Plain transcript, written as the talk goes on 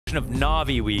reaction of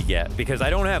NaVi we get, because I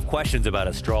don't have questions about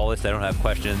Astralis. I don't have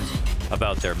questions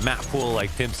about their map pool.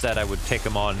 Like Tim said, I would pick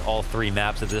them on all 3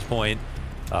 maps at this point.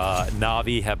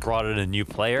 NaVi have brought in a new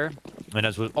player, and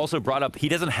as was also brought up, he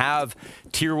doesn't have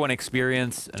tier 1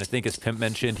 experience, and I think as Pimp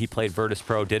mentioned, he played Virtus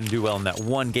Pro, didn't do well in that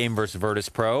one game versus Virtus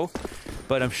Pro,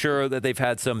 but I'm sure that they've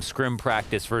had some scrim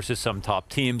practice versus some top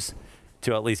teams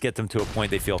to at least get them to a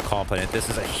point they feel confident. This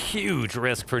is a huge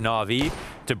risk for NaVi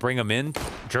to bring them in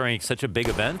during such a big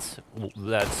event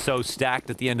that's so stacked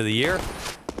at the end of the year.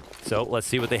 So let's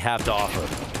see what they have to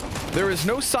offer. There is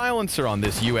no silencer on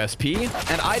this USP,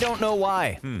 and I don't know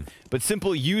why. But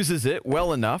Simple uses it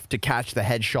well enough to catch the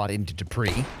headshot into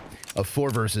Dupree. A 4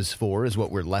 versus 4 is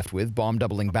what we're left with. Bomb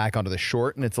doubling back onto the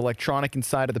short, and it's electronic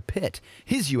inside of the pit.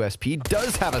 His USP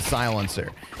does have a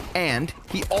silencer, and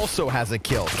he also has a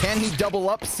kill. Can he double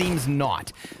up? Seems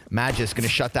not. Magis gonna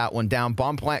shut that one down.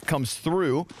 Bomb plant comes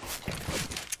through.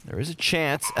 There is a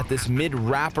chance at this mid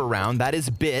wraparound. That is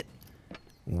Bit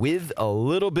with a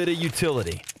little bit of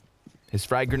utility. His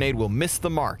frag grenade will miss the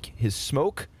mark. His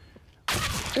smoke.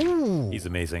 Ooh. He's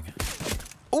amazing.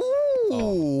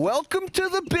 Ooh, welcome to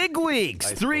the big leagues.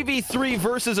 Nice 3v3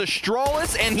 versus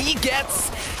Astralis, and he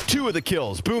gets 2 of the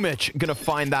kills. Boomich gonna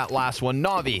find that last one.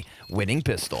 NaVi winning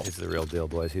pistol. He's the real deal,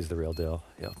 boys. He's the real deal.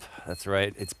 Yep, that's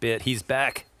right. It's Bit. He's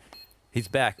back. He's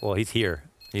back. Well, he's here.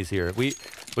 He's here.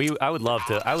 I would love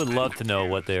to know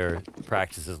what their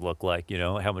practices look like. You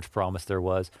know, how much promise there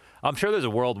was. I'm sure there's a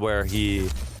world where he,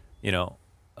 you know,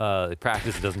 the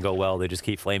practice doesn't go well. They just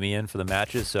keep flaming in for the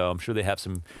matches. So I'm sure they have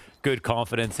some good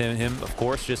confidence in him. Of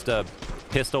course, just a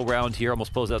pistol round here,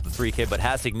 almost pulls out the 3K, but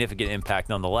has significant impact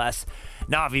nonetheless.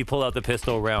 NaVi pull out the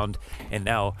pistol round, and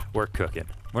now we're cooking.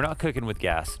 We're not cooking with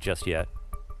gas just yet.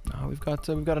 No, we've got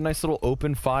a nice little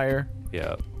open fire.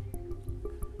 Yeah.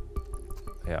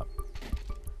 Yeah.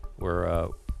 We're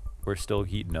still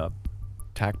heating up.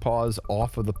 Tac pause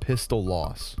off of the pistol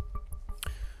loss.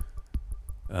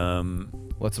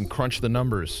 Let's them crunch the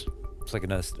numbers. It's like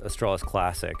an Astralis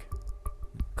classic.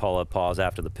 Call a pause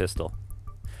after the pistol.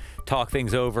 Talk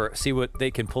things over. See what they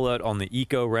can pull out on the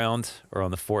eco round or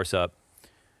on the force up.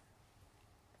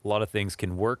 A lot of things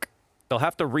can work. They'll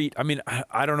have to read. I mean,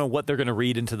 I don't know what they're going to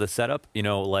read into the setup. You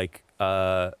know, like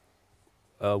where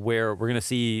we're going to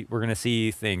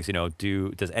see things. You know,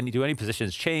 do any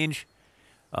positions change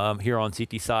here on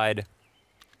CT side?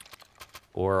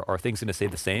 Or are things going to stay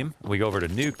the same? When we go over to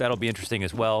Nuke, that'll be interesting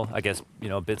as well. I guess, you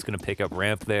know, Bit's going to pick up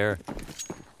ramp there.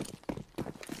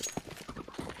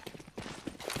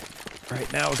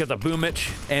 Right now, we've got the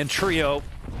Boomich and Trio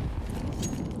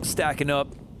stacking up.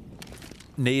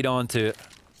 Nade onto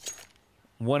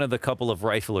one of the couple of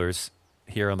riflers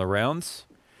here on the rounds.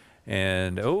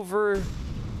 And over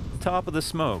top of the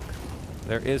smoke,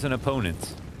 there is an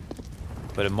opponent.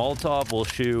 But a Molotov will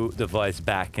shoo device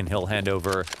back, and he'll hand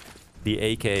over the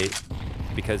AK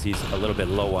because he's a little bit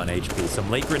low on HP. Some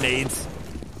late grenades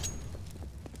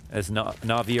as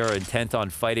NaVi are intent on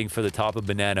fighting for the top of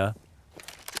Banana.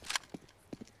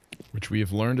 Which we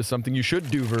have learned is something you should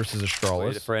do versus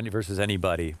Astralis. Versus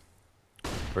anybody.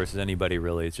 Versus anybody,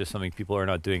 really. It's just something people are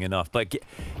not doing enough. But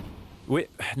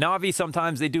NaVi,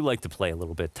 sometimes they do like to play a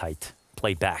little bit tight.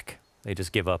 Play back. They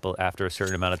just give up after a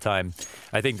certain amount of time.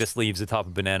 I think this leaves the top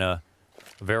of Banana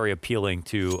very appealing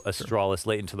to Astralis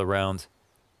late into the round.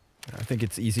 I think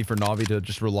it's easy for NaVi to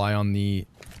just rely on the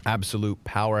absolute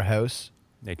powerhouse.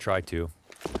 They try to.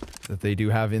 That they do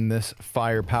have in this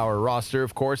firepower roster.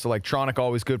 Of course, Electronic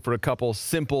always good for a couple.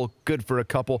 Simple, good for a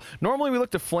couple. Normally we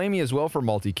look to Flamey as well for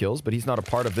multi-kills, but he's not a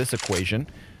part of this equation.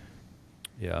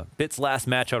 Yeah. Bit's last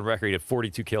match on record, he had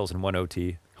 42 kills and 1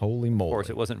 OT. Holy moly. Of course,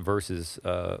 it wasn't versus,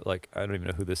 like, I don't even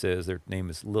know who this is. Their name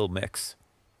is Lil Mix.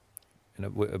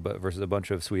 But versus a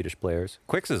bunch of Swedish players.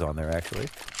 Quix is on there, actually.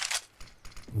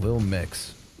 Lil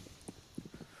Mix.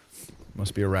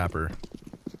 Must be a rapper.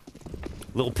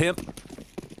 Lil Pimp.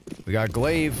 We got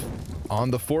Glaive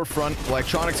on the forefront.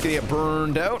 Electronic's gonna get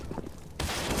burned out.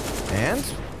 And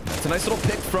that's a nice little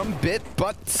pick from Bit,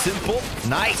 but Simple.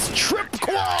 Nice trip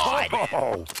quad!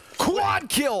 Oh. Quad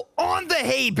kill on the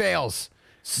hay bales.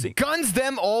 Guns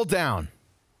them all down.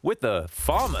 With the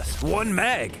FAMAS. 1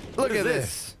 mag. Look at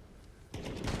this.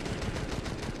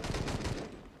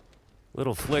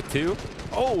 Little flick, too.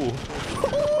 Oh!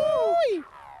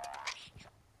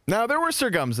 Now, there were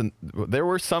gums and there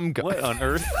were some gums. What on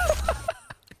earth?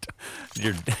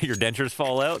 your dentures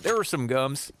fall out? There were some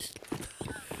gums.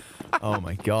 Oh,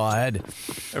 my God.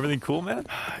 Everything cool, man?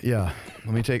 Yeah.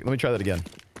 Let me try that again.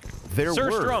 There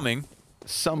were drumming.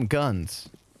 some guns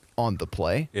on the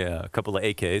play. Yeah, a couple of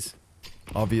AKs.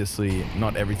 Obviously,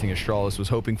 not everything Astralis was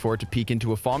hoping for to peek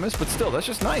into a FAMAS, but still, that's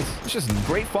just nice. It's just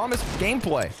great FAMAS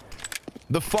gameplay.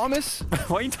 The FAMAS...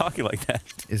 Why are you talking like that?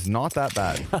 ...is not that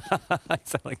bad. I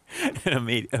sound like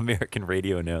an American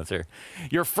radio announcer.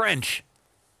 You're French.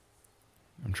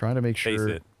 I'm trying to make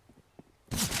sure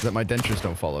that my dentures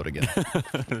don't fall out again.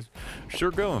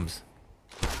 Sure goes.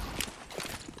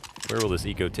 Where will this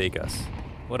eco take us?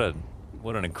 What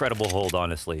an incredible hold,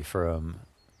 honestly, from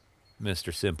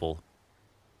Mr. Simple.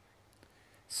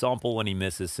 Sample when he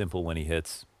misses, simple when he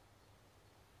hits.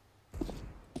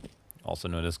 Also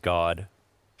known as God.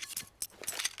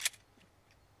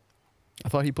 I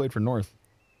thought he played for North.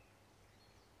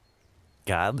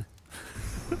 God?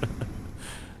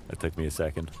 That took me a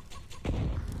second.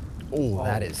 Oh,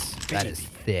 that is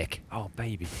thick. Oh,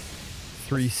 baby.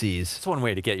 3 Cs. That's one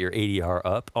way to get your ADR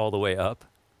up, all the way up.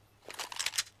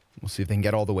 We'll see if they can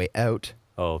get all the way out.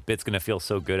 Oh, Bit's gonna feel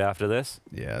so good after this.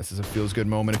 Yeah, this is a feels good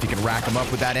moment if he can rack him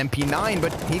up with that MP9,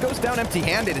 but he goes down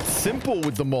empty-handed. It's Simple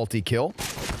with the multi-kill.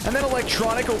 And then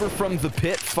Electronic over from the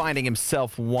pit, finding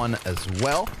himself one as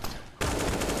well.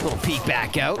 Little peek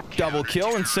back out, double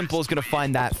kill, and Simple is gonna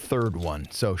find that third one.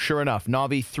 So sure enough,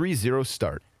 NaVi 3-0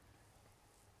 start.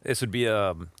 This would be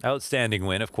a outstanding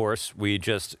win, of course. We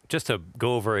just to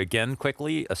go over again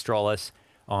quickly, Astralis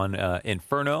on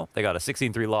Inferno. They got a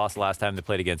 16-3 loss last time they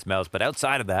played against Mouse, but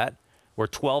outside of that, we're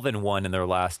 12-1 in their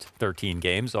last 13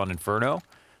 games on Inferno.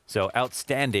 So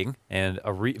outstanding and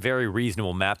a very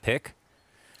reasonable map pick.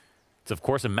 It's of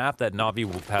course a map that NaVi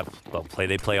will have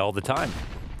they play all the time.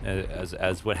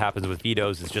 As what happens with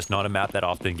vetoes, it's just not a map that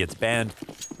often gets banned,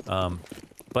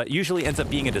 but usually ends up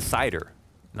being a decider,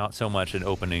 not so much an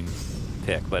opening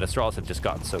pick. But Astralis have just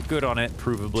gotten so good on it,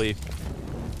 provably,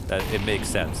 that it makes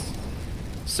sense.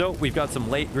 So we've got some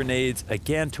late grenades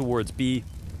again towards B.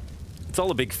 It's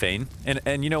all a big feint.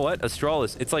 And you know what?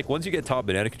 Astralis, it's like once you get top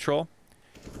banana control,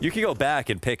 you can go back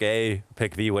and pick A,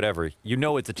 pick V, whatever. You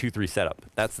know it's a 2-3 setup.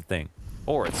 That's the thing.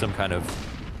 Or it's some kind of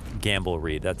gamble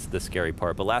read. That's the scary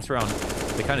part. But last round,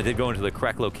 they kind of did go into the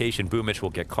correct location. Boomich will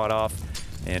get caught off.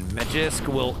 And Magisk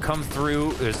will come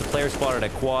through. There's the player spotted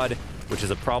at quad, which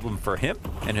is a problem for him.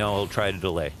 And he'll try to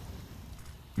delay.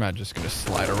 Magisk gonna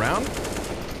slide around.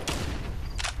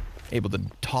 Able to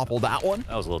topple that one.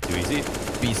 That was a little too easy.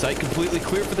 B site completely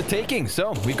clear for the taking.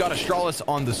 So we've got Astralis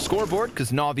on the scoreboard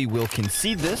because NaVi will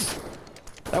concede this.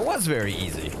 That was very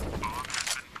easy.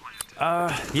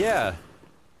 Yeah.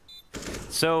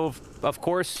 So, of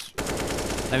course,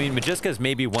 I mean, Magiska is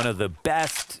maybe one of the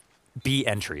best B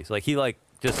entries. Like, he,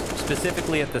 just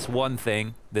specifically at this one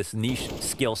thing, this niche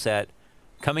skill set,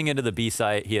 coming into the B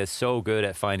site, he is so good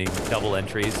at finding double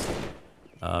entries.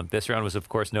 This round was, of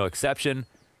course, no exception.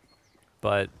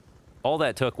 But all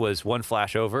that took was one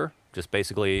flash over, just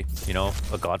basically, you know,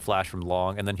 a god flash from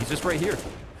long, and then he's just right here.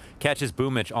 Catches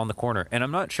Boomich on the corner. And I'm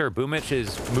not sure, Boomich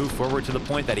is moved forward to the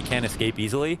point that he can't escape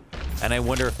easily. And I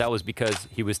wonder if that was because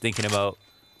he was thinking about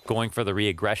going for the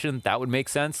re-aggression. That would make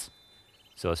sense.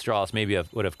 So Astralis maybe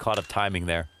would have caught up timing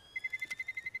there.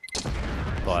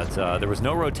 But there was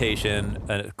no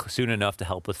rotation soon enough to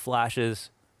help with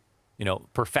flashes. You know,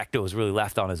 Perfecto was really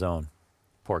left on his own.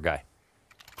 Poor guy.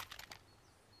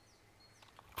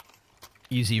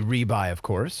 Easy rebuy, of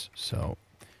course, so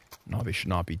NaVi should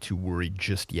not be too worried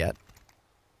just yet.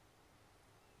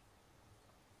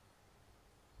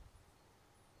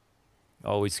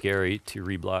 Always scary to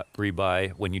rebuy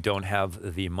when you don't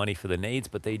have the money for the nades,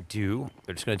 but they do.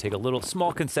 They're just going to take a little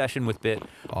small concession with Bit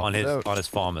on his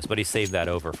FAMAS, but he saved that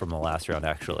over from the last round,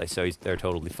 actually, so they're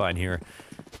totally fine here.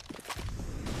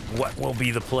 What will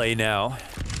be the play now?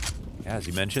 As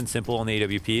you mentioned, Simple on the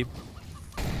AWP.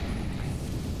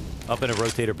 Up in a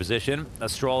rotator position,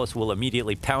 Astralis will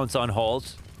immediately pounce on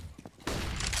Halls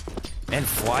and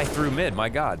fly through mid, my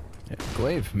god. Yeah,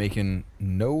 Glaive making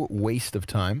no waste of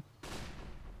time.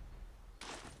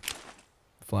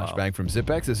 Flashbang from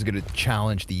Zipex. This is going to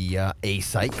challenge the A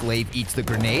site. Glaive eats the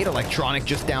grenade. Electronic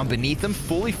just down beneath him.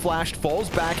 Fully flashed, falls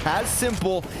back, has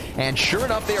Simple, and sure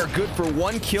enough, they are good for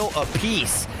 1 kill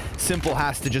apiece. Simple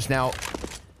has to just now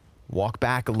walk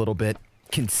back a little bit,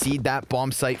 concede that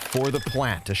bomb site for the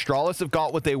plant. Astralis have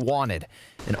got what they wanted.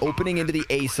 An opening into the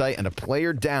A site and a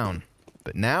player down.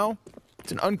 But now,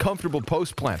 it's an uncomfortable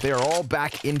post plant. They are all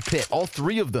back in pit, all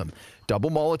 3 of them. Double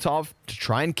Molotov to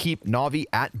try and keep NaVi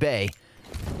at bay.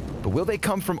 But will they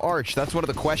come from Arch? That's one of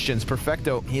the questions.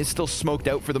 Perfecto, he is still smoked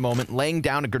out for the moment, laying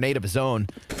down a grenade of his own.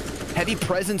 Heavy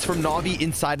presence from NaVi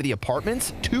inside of the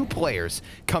apartments. 2 players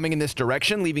coming in this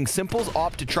direction, leaving Simple's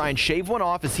opt to try and shave one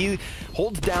off as he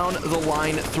holds down the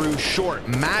line through short.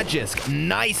 Magisk,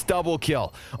 nice double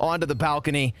kill onto the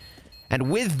balcony. And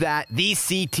with that, these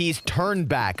CTs turned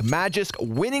back. Magisk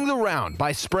winning the round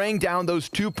by spraying down those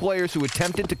 2 players who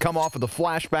attempted to come off of the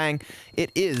flashbang. It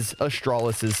is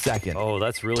Astralis' second. Oh,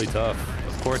 that's really tough.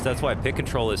 Of course, that's why pick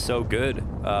control is so good,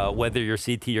 whether you're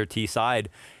CT or T side.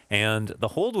 And the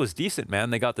hold was decent, man.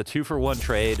 They got the 2-for-1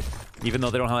 trade. Even though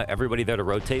they don't have everybody there to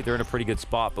rotate, they're in a pretty good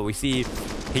spot. But we see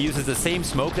he uses the same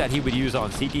smoke that he would use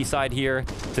on CT side here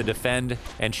to defend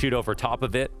and shoot over top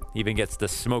of it. He even gets the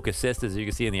smoke assist, as you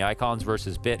can see in the icons,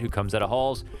 versus Bit, who comes out of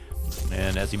halls.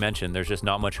 And as you mentioned, there's just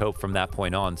not much hope from that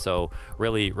point on. So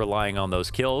really relying on those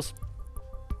kills.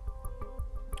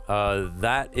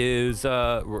 That is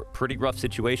a pretty rough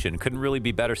situation. Couldn't really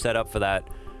be better set up for that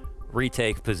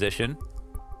retake position.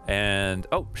 And,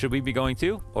 oh, should we be going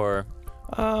to? Or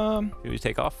should we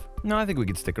take off? No, I think we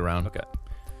could stick around. Okay.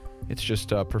 It's just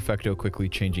Perfecto quickly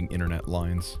changing internet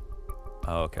lines.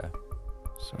 Oh, okay.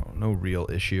 So, no real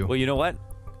issue. Well, you know what?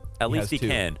 At least he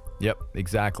can. Yep,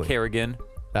 exactly. Kerrigan.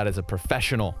 That is a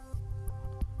professional.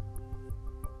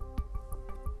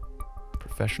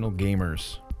 Professional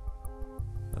gamers.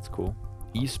 That's cool.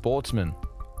 E-sportsmen.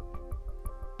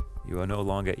 You are no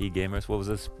longer e-gamers. What was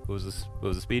this? What was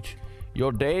the speech?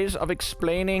 Your days of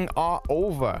explaining are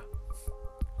over.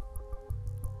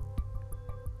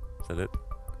 Is that it?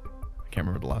 I can't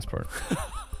remember the last part.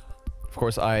 Of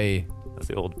course, That's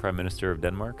the old Prime Minister of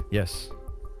Denmark? Yes.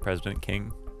 President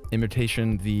King?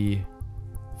 Imitation, the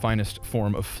finest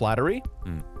form of flattery.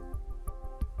 Mm.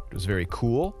 It was very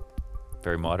cool.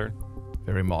 Very modern?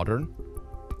 Very modern.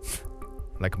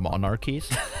 Like monarchies.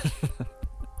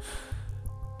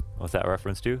 What's that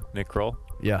reference to? Nick Kroll?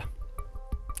 Yeah.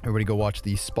 Everybody go watch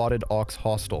the Spotted Ox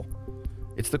Hostel.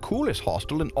 It's the coolest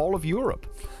hostel in all of Europe.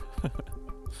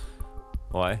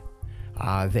 Why?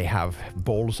 They have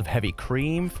bowls of heavy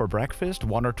cream for breakfast,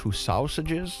 1 or 2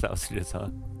 sausages. Sausages, huh?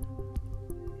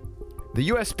 The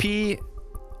USP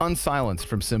unsilenced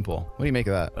from Simple. What do you make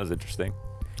of that? That was interesting.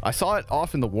 I saw it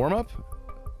off in the warm-up,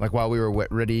 like while we were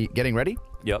getting ready.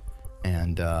 Yep.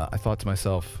 And I thought to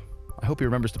myself, I hope he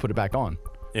remembers to put it back on.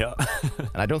 Yeah. And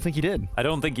I don't think he did. I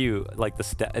don't think you, like the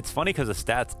stat. It's funny because the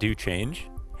stats do change.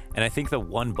 And I think the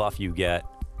one buff you get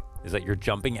is that your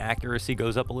jumping accuracy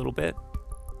goes up a little bit.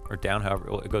 Or down,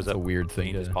 however it goes up. A weird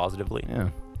thing. Changes positively. Yeah.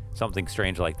 Something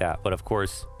strange like that. But of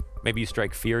course, maybe you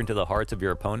strike fear into the hearts of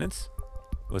your opponents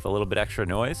with a little bit extra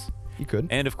noise. You could.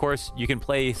 And of course, you can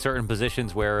play certain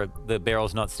positions where the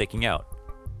barrel's not sticking out.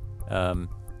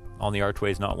 On the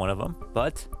archway is not one of them.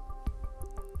 But,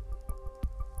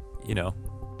 you know,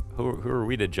 who are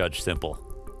we to judge Simple?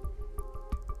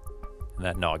 And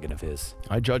that noggin of his.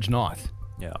 I judge not.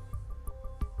 Yeah.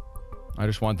 I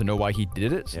just wanted to know why he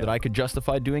did it so that I could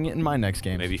justify doing it in my next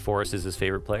game. Maybe Forrest is his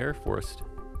favorite player. Forrest,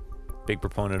 big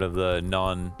proponent of the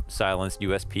non-silenced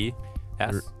USP.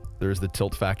 There's the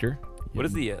tilt factor. What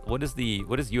does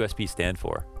USP stand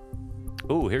for?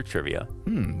 Oh, here's trivia.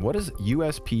 What does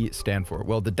USP stand for?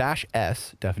 Well, the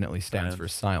 -S definitely stands for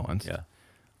silence. Yeah.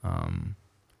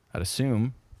 I'd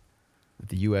assume that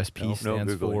the USP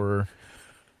stands for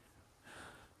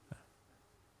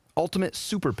Ultimate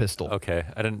Super Pistol. Okay,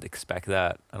 I didn't expect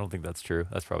that. I don't think that's true.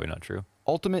 That's probably not true.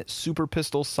 Ultimate Super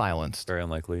Pistol silenced. Very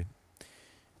unlikely.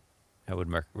 I would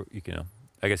mark. You know,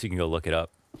 I guess you can go look it up.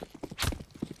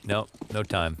 No, no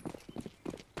time.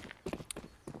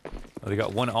 Well, they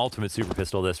got one Ultimate Super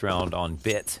Pistol this round on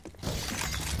Bit.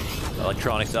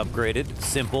 Electronics upgraded.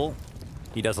 Simple.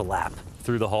 He does a lap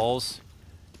through the halls.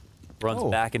 Runs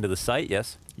back into the site.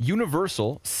 Yes.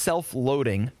 Universal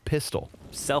self-loading pistol.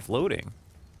 Self-loading.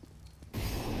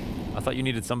 I thought you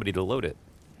needed somebody to load it.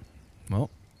 Well,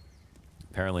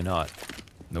 apparently not.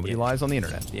 Nobody lies on the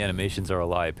internet. The animations are a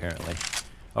lie, apparently.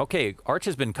 Okay, Arch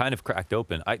has been kind of cracked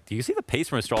open. Do you see the pace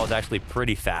from Astralis is actually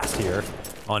pretty fast here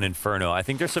on Inferno? I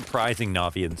think they're surprising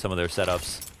NaVi in some of their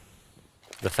setups.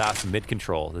 The fast mid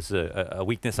control. This is a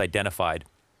weakness identified.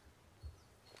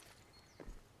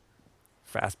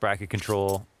 Fast bracket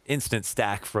control. Instant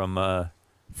stack from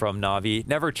NaVi.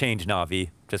 Never change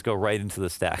NaVi. Just go right into the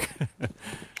stack.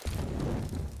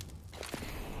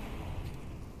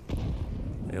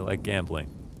 They like gambling.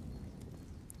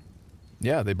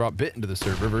 Yeah, they brought Bit into the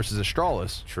server versus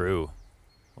Astralis. True.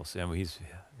 We'll see. I mean,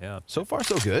 yeah. So far,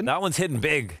 so good. That one's hitting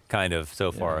big, kind of,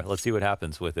 so far. Let's see what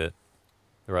happens with it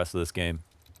the rest of this game.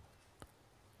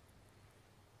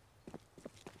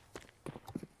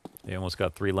 They almost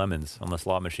got 3 lemons on the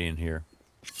slot machine here.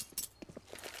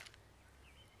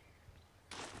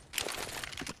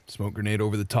 Smoke grenade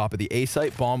over the top of the A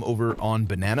site. Bomb over on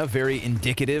Banana. Very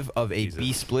indicative of a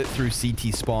B split through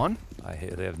CT spawn.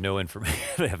 They have no information.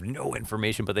 They have no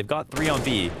information, but they've got 3 on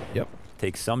B. Yep.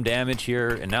 take some damage here,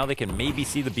 and now they can maybe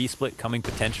see the B-split coming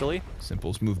potentially.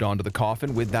 Simple's moved on to the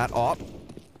coffin with that op.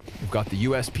 We've got the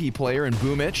USP player in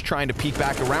Boomich trying to peek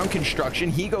back around construction.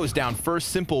 He goes down first.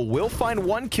 Simple will find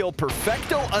one kill.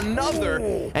 Perfecto another.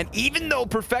 Ooh. And even though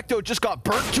Perfecto just got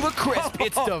burnt to a crisp,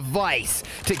 it's Device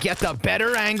to get the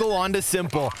better angle onto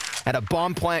Simple. And a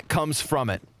bomb plant comes from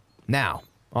it. Now,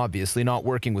 obviously not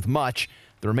working with much.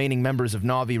 The remaining members of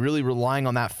NaVi really relying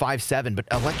on that 5-7, but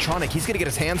Electronic, he's going to get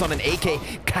his hands on an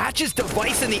AK, catches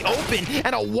Device in the open,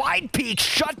 and a wide peek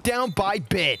shut down by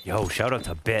Bit. Yo, shout out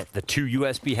to Bit. The 2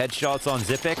 USB headshots on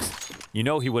Zipix, you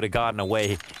know he would have gotten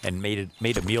away and made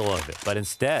a meal of it, but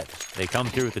instead, they come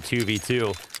through with the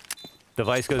 2v2.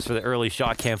 Device goes for the early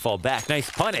shot, can't fall back. Nice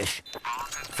punish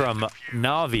from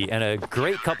NaVi, and a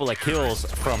great couple of kills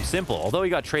from Simple, although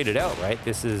he got traded out, right?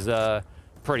 This is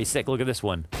pretty sick. Look at this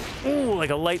one. Ooh, like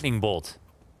a lightning bolt.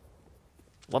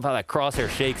 Love how that crosshair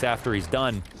shakes after he's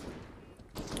done.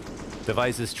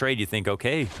 Device's trade, you think,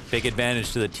 okay, big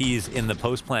advantage to the T's in the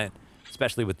post plant,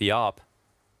 especially with the op.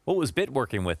 What was Bit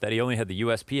working with that he only had the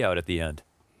USP out at the end?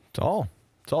 That's all.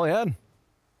 That's all he had.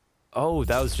 Oh,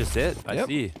 that was just it? I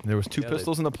see. There was 2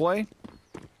 pistols in the play.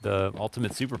 The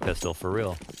ultimate super pistol, for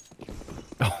real.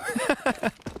 I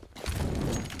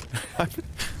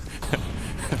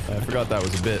forgot that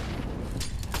was a Bit.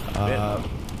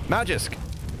 Magisk.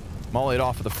 Molly it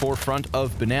off at the forefront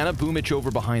of Banana. Boomich over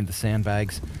behind the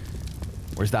sandbags.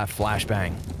 Where's that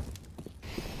flashbang?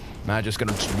 Magisk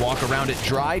gonna just walk around it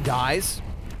dry, dies.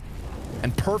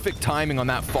 And perfect timing on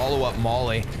that follow-up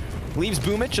Molly. Leaves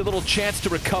Boomich a little chance to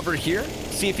recover here.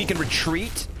 See if he can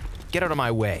retreat. Get out of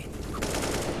my way.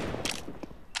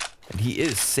 And he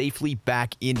is safely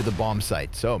back into the bomb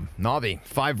site. So, NaVi,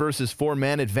 5 versus 4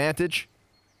 man advantage.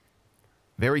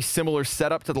 Very similar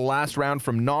setup to the last round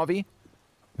from NaVi.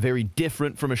 Very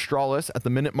different from Astralis at the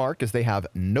minute mark as they have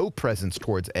no presence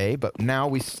towards A, but now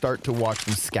we start to watch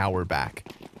them scour back.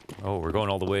 Oh, we're going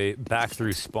all the way back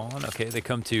through spawn. Okay, they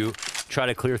come to try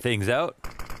to clear things out.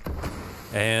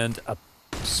 And a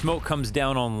smoke comes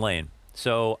down on lane.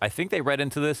 So I think they read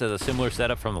into this as a similar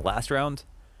setup from the last round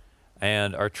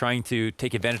and are trying to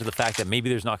take advantage of the fact that maybe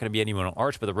there's not going to be anyone on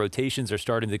Arch, but the rotations are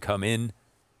starting to come in.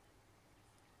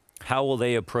 How will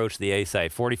they approach the A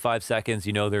site? 45 seconds,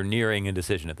 you know they're nearing a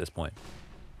decision at this point.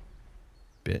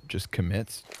 Bit just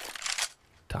commits.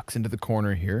 Tucks into the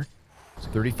corner here.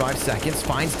 35 seconds,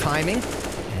 finds timing.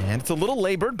 And it's a little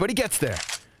labored, but he gets there.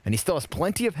 And he still has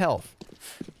plenty of health.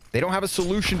 They don't have a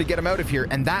solution to get him out of here,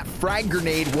 and that frag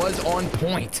grenade was on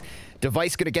point.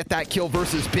 Device gonna get that kill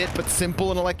versus Bit, but Simple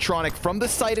and Electronic from the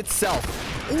site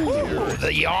itself. Ooh,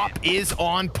 the op is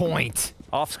on point.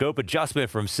 Off-scope adjustment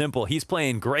from Simple. He's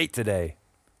playing great today.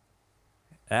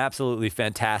 Absolutely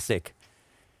fantastic.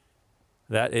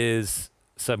 That is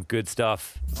some good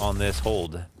stuff on this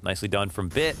hold. Nicely done from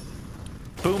Bit.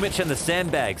 Boomich and the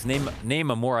Sandbags.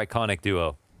 Name a more iconic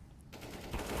duo.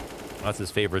 That's his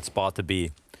favorite spot to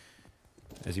be.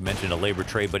 As you mentioned, a labor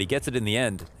trade, but he gets it in the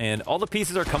end. And all the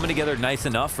pieces are coming together nice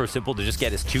enough for Simple to just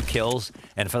get his 2 kills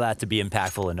and for that to be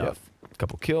impactful enough. Yep.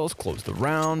 Couple kills, close the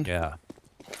round. Yeah.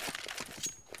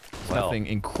 Nothing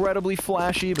incredibly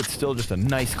flashy, but still just a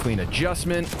nice, clean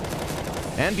adjustment.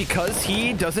 And because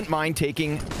he doesn't mind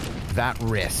taking that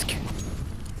risk.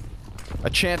 A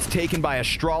chance taken by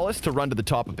Astralis to run to the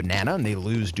top of Banana, and they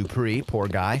lose Dupree, poor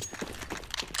guy.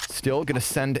 Still gonna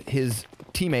send his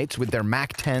teammates with their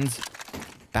MAC-10s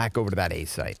back over to that A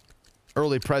site.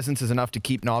 Early presence is enough to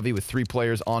keep NaVi with 3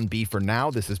 players on B for now.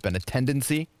 This has been a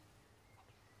tendency.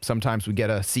 Sometimes we get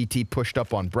a CT pushed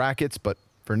up on brackets, but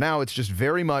for now, it's just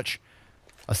very much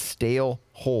a stale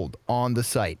hold on the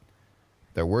site.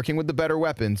 They're working with the better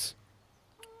weapons.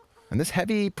 And this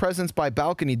heavy presence by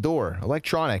balcony door,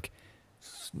 Electronic,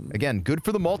 again, good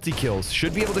for the multi-kills.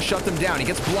 Should be able to shut them down. He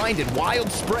gets blinded.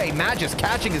 Wild spray. Magisk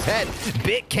catching his head.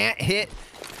 Bit can't hit.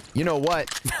 You know what?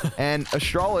 And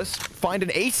Astralis find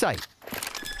an A site.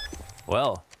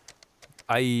 Well,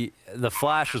 the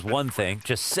flash was one thing,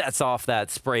 just sets off that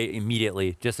spray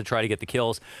immediately just to try to get the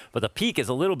kills. But the peak is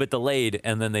a little bit delayed,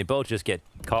 and then they both just get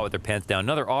caught with their pants down.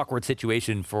 Another awkward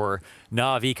situation for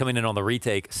NaVi coming in on the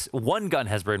retake. 1 gun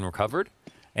has been recovered,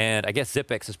 and I guess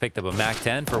Zipix has picked up a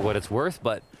MAC-10 for what it's worth,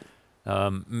 but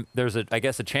there's, I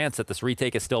guess, a chance that this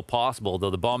retake is still possible, though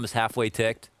the bomb is halfway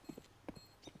ticked,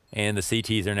 and the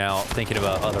CTs are now thinking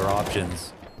about other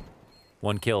options.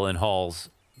 1 kill in Halls.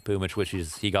 Boomich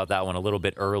wishes he got that one a little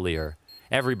bit earlier.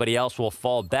 Everybody else will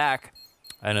fall back,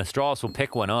 and Astralis will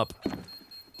pick one up.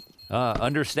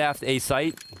 Understaffed A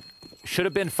site. Should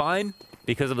have been fine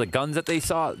because of the guns that they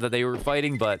saw that they were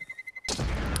fighting, but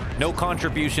no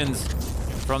contributions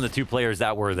from the two players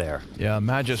that were there. Yeah,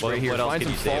 Magis right here. What else can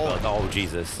you say about? Oh,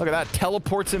 Jesus. Look at that.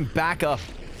 Teleports him back up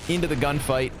into the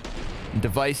gunfight.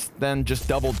 Device then just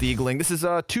double deagling. This is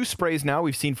 2 sprays now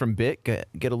we've seen from Bit.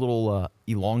 Get a little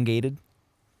elongated.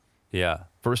 Yeah.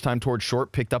 First time towards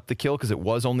short, picked up the kill because it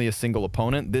was only a single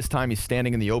opponent. This time he's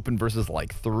standing in the open versus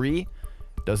like 3.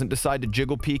 Doesn't decide to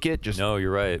jiggle peek it. Just no,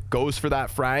 you're right. Goes for that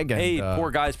frag. And, hey,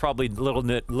 poor guy's probably a little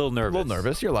nervous. A little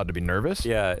nervous. You're allowed to be nervous.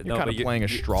 Yeah. You're kind of playing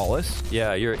Astralis.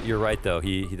 Yeah, you're right though.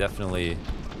 He definitely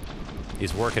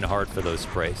he's working hard for those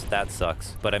sprays. That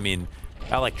sucks. But I mean,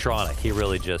 Electronic, he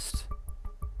really just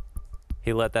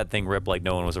he let that thing rip like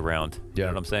no one was around. Yeah. You know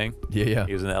what I'm saying? Yeah, yeah.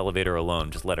 He was in the elevator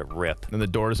alone. Just let it rip. And the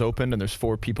doors opened and there's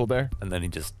 4 people there. And then he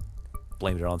just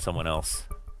blamed it on someone else.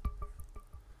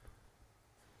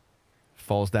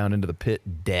 Falls down into the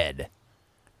pit, dead.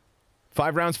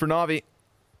 5 rounds for NaVi.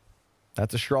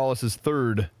 That's Astralis'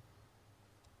 3rd.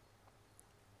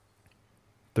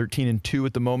 13-2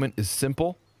 at the moment is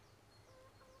Simple.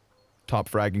 Top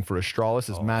fragging for Astralis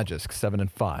is Magisk,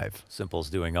 7-5. Simple's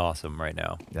doing awesome right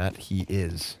now. That he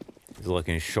is. He's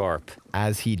looking sharp.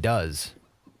 As he does.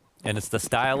 And it's the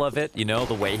style of it, you know,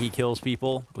 the way he kills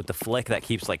people with the flick that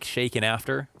keeps like shaking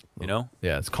after, you know?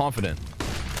 Yeah, it's confident.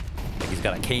 Like he's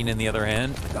got a cane in the other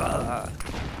hand.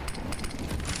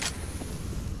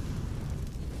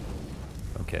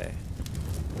 Okay.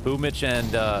 Boomich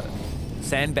and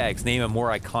Sandbags name a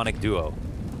more iconic duo.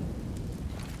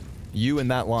 You in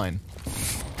that line.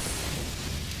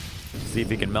 See if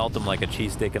he can melt them like a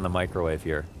cheesesteak in the microwave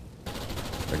here.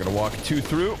 They're going to walk 2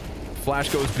 through. Flash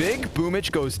goes big.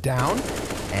 Boomich goes down.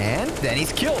 And then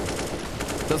he's killed.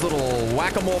 Does a little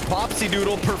whack-a-mole popsy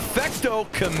doodle. Perfecto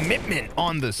commitment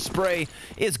on the spray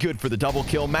is good for the double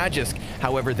kill. Magisk,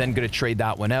 however, then going to trade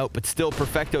that one out. But still,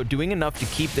 Perfecto doing enough to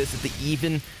keep this at the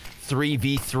even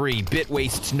 3v3. Bit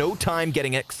wastes no time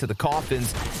getting X to the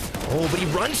coffins. Oh, but he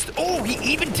runs. Oh,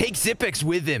 he even takes Zipex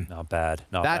with him. Not bad.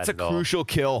 Not That's bad a crucial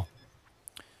kill.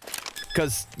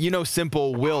 Because, you know,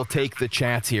 Simple will take the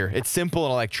chance here. It's Simple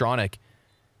and Electronic.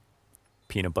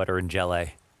 Peanut butter and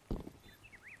jelly.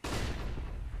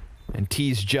 And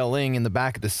T's gelling in the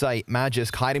back of the site.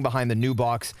 Magisk hiding behind the new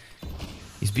box.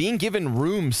 He's being given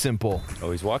room, Simple.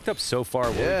 Oh, he's walked up so far.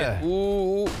 Yeah.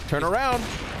 Ooh, turn around.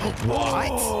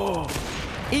 What?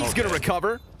 He's going to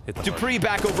recover. Dupree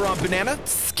back over on Banana.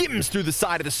 Skims through the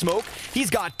side of the smoke. He's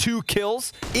got 2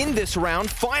 kills in this round.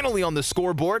 Finally on the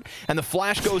scoreboard. And the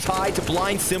flash goes high to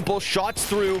blind Simple. Shots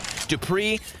through.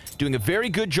 Dupree doing a very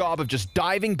good job of just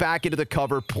diving back into the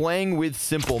cover, playing with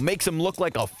Simple. Makes him look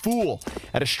like a fool.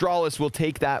 And Astralis will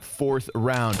take that 4th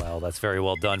round. Well, that's very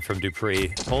well done from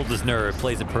Dupree. Holds his nerve,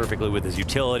 plays it perfectly with his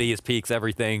utility, his peaks,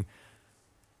 everything.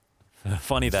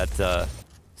 Funny that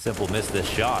Simple missed this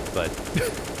shot, but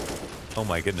oh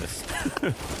my goodness.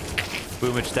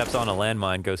 Boomich steps on a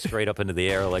landmine, goes straight up into the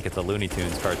air like it's a Looney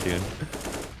Tunes cartoon.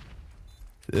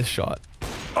 This shot.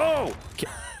 Oh!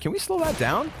 Can we slow that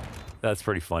down? That's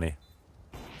pretty funny.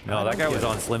 No, that guy was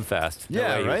on Slim Fast. No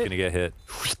Yeah, way he was gonna get hit.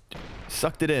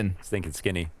 Sucked it in. He's thinking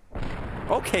skinny.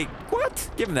 Okay,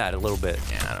 what? Give him that a little bit.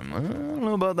 Yeah, I don't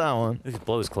know about that one. He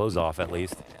blow his clothes off at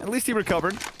least. At least he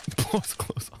recovered. Blow his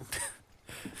clothes off.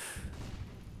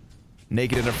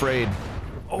 Naked and afraid.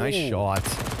 Oh. Nice shot.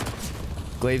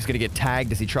 Glaive's gonna get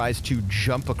tagged as he tries to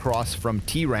jump across from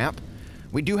T-ramp.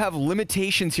 We do have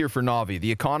limitations here for NaVi.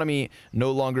 The economy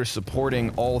no longer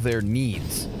supporting all their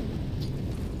needs.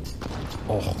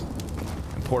 Oh.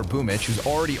 And poor Boomich, who's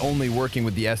already only working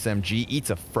with the SMG, eats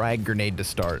a frag grenade to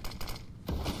start.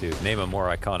 Dude, name a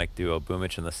more iconic duo,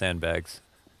 Boomich and the Sandbags.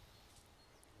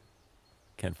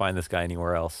 Can't find this guy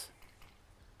anywhere else.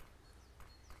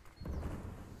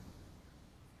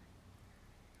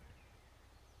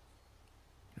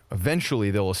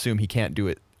 Eventually, they'll assume he can't do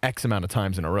it X amount of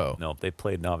times in a row. No, they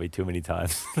played NaVi too many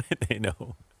times. They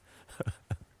know.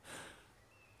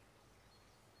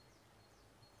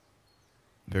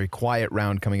 Very quiet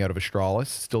round coming out of Astralis.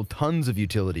 Still tons of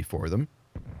utility for them.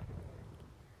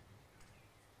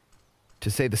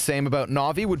 To say the same about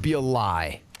NaVi would be a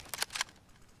lie.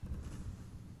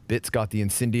 Bit's got the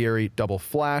incendiary double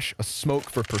flash, a smoke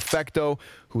for Perfecto,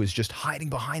 who is just hiding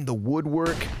behind the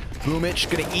woodwork. Boomich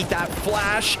gonna eat that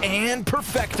flash, and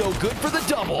Perfecto good for the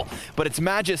double. But it's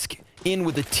Magisk in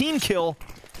with the team kill,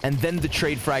 and then the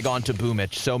trade frag onto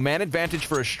Boomich. So man advantage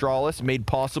for Astralis, made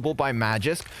possible by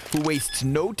Magisk, who wastes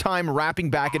no time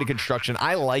wrapping back into construction.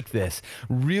 I like this.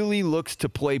 Really looks to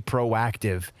play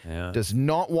proactive. Yeah. Does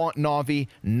not want NaVi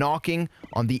knocking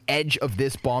on the edge of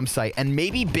this bomb site. And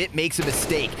maybe Bit makes a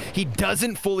mistake. He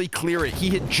doesn't fully clear it.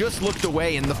 He had just looked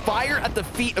away, and the fire at the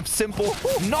feet of Simple,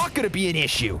 not going to be an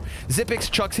issue. Zipex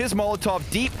chucks his Molotov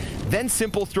deep. Then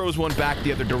Simple throws one back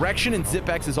the other direction, and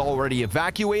ZipX is already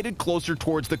evacuated closer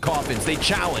towards the coffins. They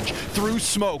challenge through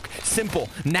smoke. Simple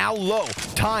now low.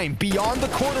 Time beyond the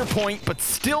quarter point, but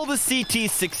still the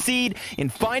CTs succeed in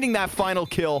finding that final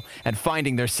kill and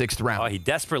finding their 6th round. Oh, he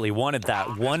desperately wanted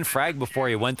that one frag before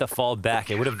he went to fall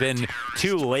back. It would have been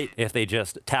too late if they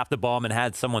just tapped the bomb and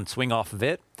had someone swing off of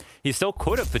it. He still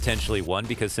could have potentially won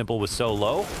because Simple was so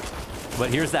low. But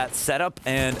here's that setup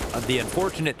and the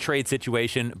unfortunate trade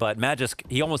situation. But Magisk,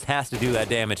 he almost has to do that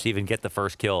damage to even get the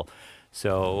first kill.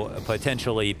 So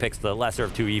potentially picks the lesser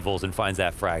of two evils and finds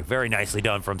that frag. Very nicely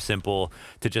done from Simple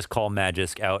to just call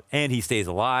Magisk out. And he stays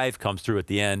alive, comes through at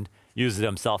the end, uses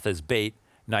himself as bait.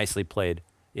 Nicely played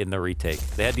in the retake.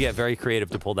 They had to get very creative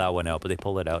to pull that one out, but they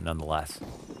pulled it out nonetheless.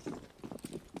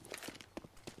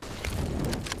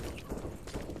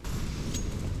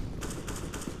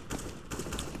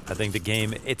 I think the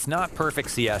game, it's not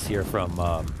perfect CS here from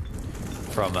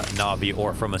NaVi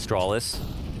or from Astralis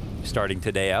starting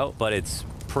today out, but it's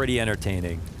pretty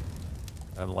entertaining.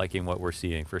 I'm liking what we're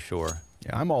seeing for sure.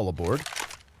 Yeah, I'm all aboard.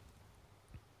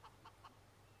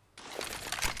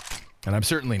 And I'm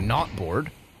certainly not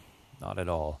bored. Not at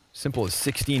all. Simple is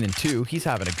 16-2. He's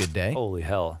having a good day. Holy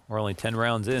hell. We're only 10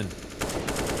 rounds in.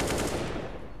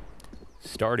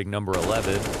 Starting number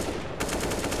 11.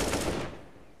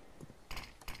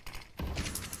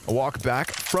 A walk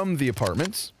back from the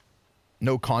apartments.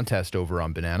 No contest over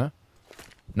on Banana.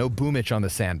 No boomage on the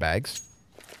sandbags.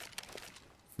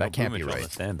 That can't be right. On the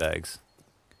sandbags.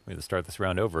 We have to start this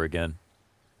round over again.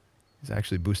 He's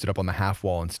actually boosted up on the half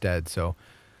wall instead, so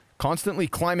constantly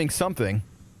climbing something.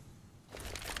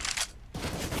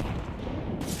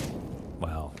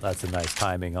 Wow, that's a nice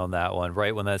timing on that one.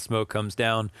 Right when that smoke comes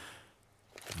down.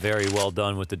 Very well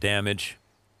done with the damage.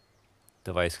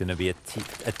 Device going to be a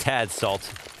tad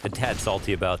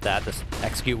salty about that. This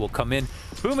execute will come in.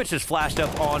 Boomich is flashed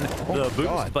up on the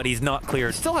boost, but he's not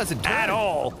cleared. Still hasn't turned at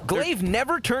all. Glaive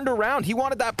never turned around. He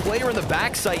wanted that player in the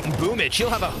backside, and Boomich,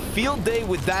 he'll have a field day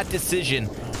with that decision.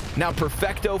 Now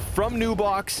Perfecto from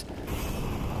Newbox.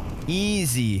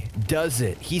 Easy does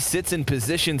it. He sits in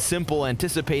position, Simple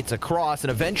anticipates a cross,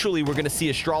 and eventually we're going to see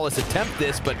Astralis attempt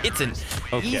this, but it's an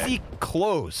easy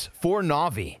close for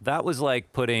NaVi. That was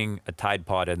like putting a Tide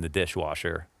Pod in the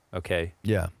dishwasher, okay?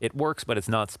 Yeah. It works, but it's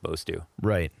not supposed to.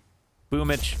 Right.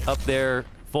 Boomich up there,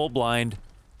 full blind,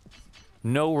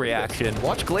 no reaction.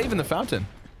 Watch Glaive in the fountain.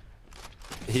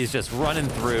 He's just running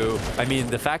through. I mean,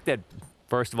 the fact that,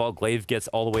 first of all, Glaive gets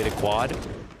all the way to quad,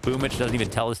 Boomich doesn't even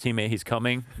tell his teammate he's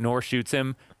coming, nor shoots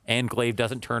him, and Glaive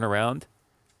doesn't turn around.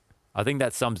 I think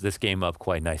that sums this game up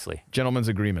quite nicely. Gentleman's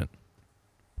agreement.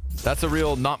 That's a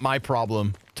real not my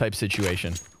problem type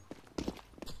situation.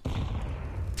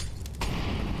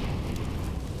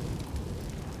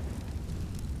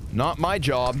 Not my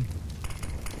job,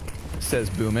 says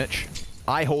Boomich.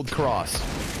 I hold cross.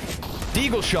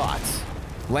 Deagle shots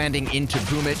landing into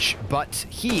Boomich, but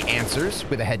he answers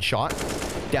with a headshot.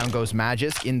 Down goes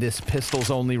Magisk in this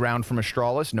pistols-only round from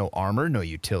Astralis. No armor, no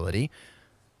utility.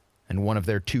 And one of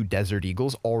their 2 Desert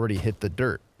Eagles already hit the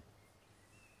dirt.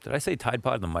 Did I say Tide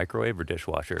Pod in the microwave or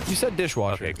dishwasher? You said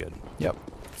dishwasher. Okay, good. Yep.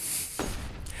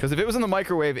 Because if it was in the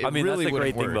microwave, it really that's the wouldn't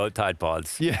great thing work. about Tide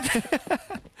Pods. Yeah.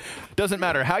 Doesn't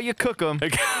matter how you cook them,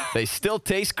 they still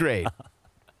taste great.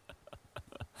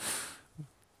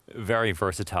 Very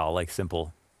versatile, like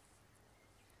Simple.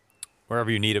 Wherever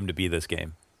you need him to be this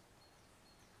game.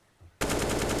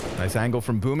 Nice angle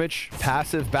from Boomich.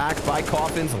 Passive back by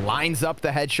Coffins. Lines up the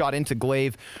headshot into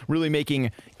Glaive. Really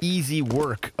making easy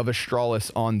work of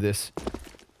Astralis on this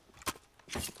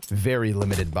very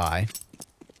limited buy.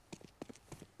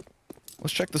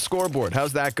 Let's check the scoreboard.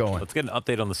 How's that going? Let's get an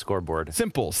update on the scoreboard.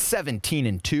 Simple,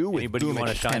 17-2 with Anybody you want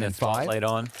to shine a spotlight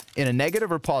on? In a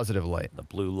negative or positive light? The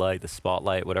blue light, the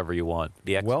spotlight, whatever you want.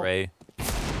 The X-ray. Well,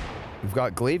 we've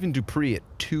got Glaive and Dupree at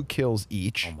 2 kills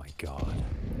each. Oh my god.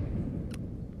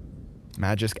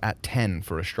 Magisk at 10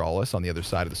 for Astralis on the other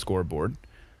side of the scoreboard.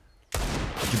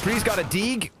 Dupree's got a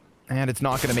Deeg, and it's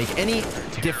not going to make any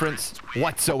difference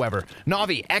whatsoever.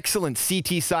 NaVi, excellent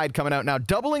CT side coming out now,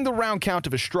 doubling the round count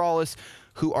of Astralis,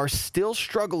 who are still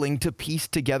struggling to piece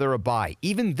together a buy.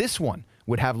 Even this one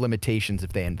would have limitations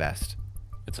if they invest.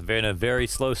 It's been a very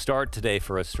slow start today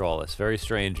for Astralis. Very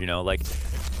strange, you know, like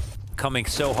coming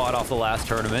so hot off the last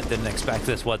tournament, didn't expect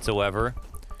this whatsoever.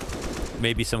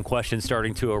 Maybe some questions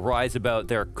starting to arise about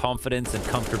their confidence and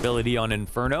comfortability on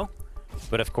Inferno.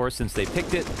 But of course, since they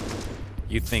picked it,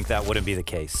 you'd think that wouldn't be the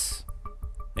case.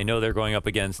 They know they're going up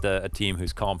against a team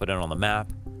who's competent on the map,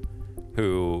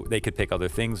 who they could pick other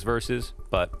things versus,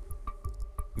 but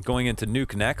going into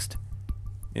Nuke next,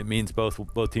 It means both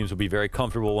teams will be very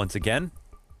comfortable once again.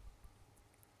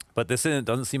 But this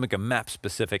doesn't seem like a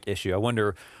map-specific issue. I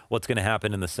wonder what's going to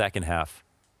happen in the second half.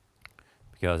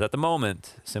 Because at the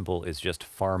moment, Simple is just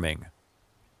farming.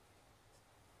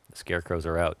 The Scarecrows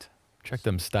are out. Check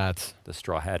them stats. The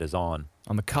Straw Hat is on.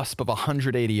 On the cusp of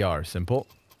 180 AR, Simple.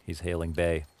 He's hailing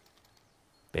Bay.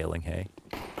 Baling hay.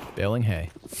 Baling hay.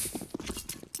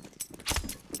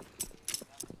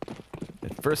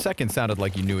 It for a second sounded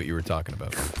like you knew what you were talking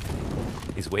about.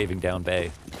 He's waving down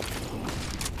Bay.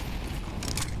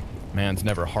 Man's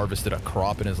never harvested a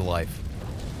crop in his life.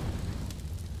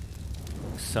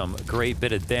 Some great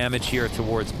bit of damage here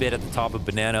towards Bit at the top of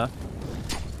Banana.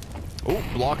 Oh,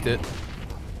 blocked it.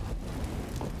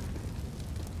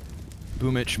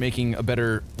 Boomich making a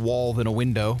better wall than a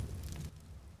window.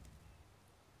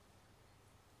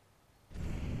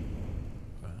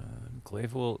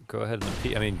 Glaive will go ahead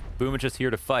and... I mean, Boomich is here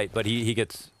to fight, but he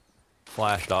gets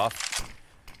flashed off.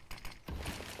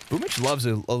 Boomich loves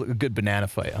a good banana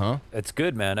fight, huh? It's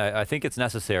good, man. I think it's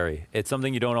necessary. It's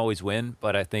something you don't always win,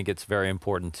 but I think it's very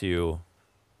important to,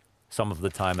 some of the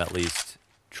time at least,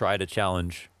 try to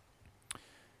challenge.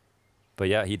 But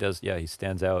yeah, he does. Yeah, he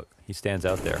stands out. He stands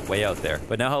out there, way out there.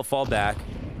 But now he'll fall back.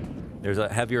 There's a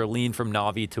heavier lean from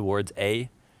NaVi towards A.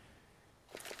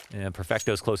 And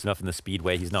Perfecto's close enough in the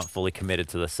speedway. He's not fully committed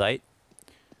to the site.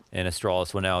 And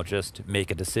Astralis will now just make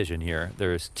a decision here.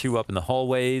 There's 2 up in the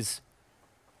hallways.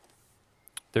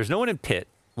 There's no one in pit,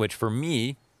 which for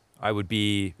me, I would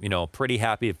be, you know, pretty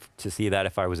happy to see that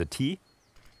if I was a T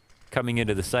coming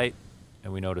into the site.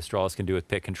 And we know what Astralis can do with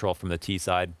pit control from the T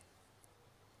side.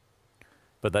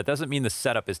 But that doesn't mean the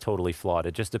setup is totally flawed.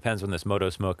 It just depends when this Moto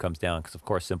smoke comes down, because of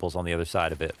course Simple's on the other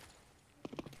side of it.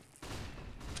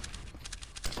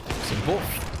 Simple.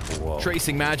 Whoa.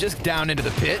 Tracing Magic down into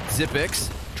the pit. Zipix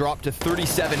dropped to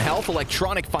 37 health.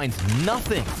 Electronic finds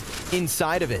nothing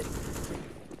inside of it.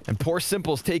 And poor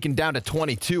Simple's taken down to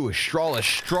 22. Astralis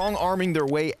strong-arming their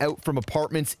way out from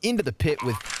apartments into the pit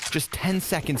with just 10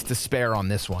 seconds to spare on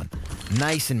this one.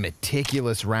 Nice and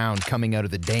meticulous round coming out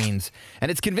of the Danes. And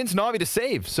it's convinced NaVi to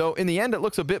save. So in the end, it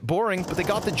looks a bit boring, but they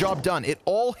got the job done. It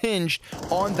all hinged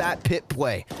on that pit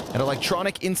play. And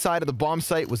Electronic inside of the bomb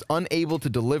site was unable to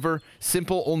deliver.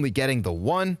 Simple only getting the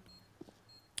 1.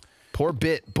 Poor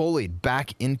Bit bullied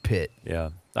back in pit.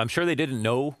 Yeah. I'm sure they didn't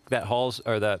know that halls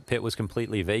or that pit was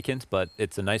completely vacant, but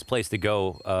it's a nice place to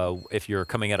go if you're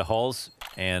coming out of halls,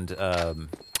 and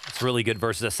it's really good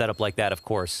versus a setup like that, of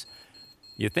course.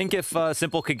 You'd think if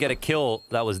Simple could get a kill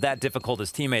that was that difficult,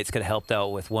 his teammates could have helped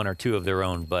out with 1 or 2 of their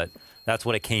own, but that's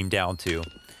what it came down to.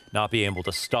 Not being able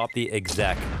to stop the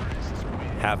exec,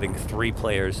 having 3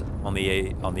 players on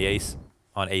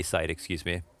A side, excuse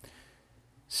me.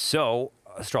 So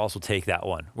Astralis will take that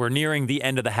one. We're nearing the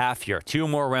end of the half here. 2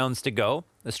 more rounds to go.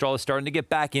 Astralis starting to get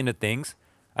back into things.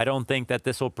 I don't think that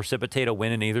this will precipitate a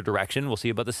win in either direction. We'll see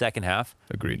about the second half.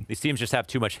 Agreed. These teams just have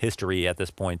too much history at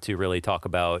this point to really talk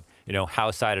about, you know,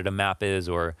 how sided a map is,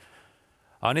 or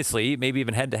honestly, maybe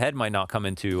even head-to-head might not come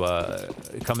into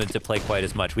play quite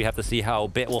as much. We have to see how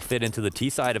Bit will fit into the T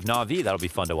side of NaVi. That'll be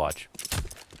fun to watch.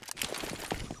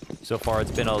 So far,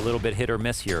 it's been a little bit hit or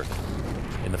miss here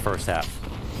in the first half.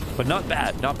 But not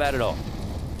bad at all.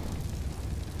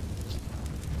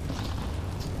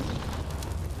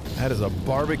 That is a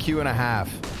barbecue and a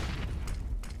half.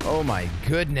 Oh my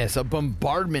goodness, a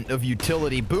bombardment of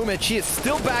utility. Boomich, he is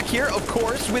still back here, of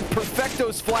course, with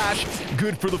Perfecto's flash.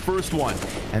 Good for the first one.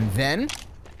 And then,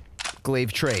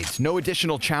 Glaive trades. No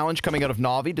additional challenge coming out of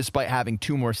NaVi, despite having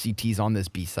 2 more CTs on this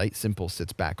B site. Simple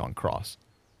sits back on cross.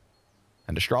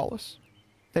 And Astralis,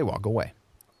 they walk away.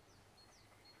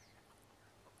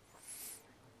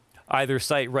 Either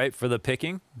site ripe for the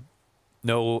picking.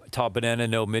 No top banana,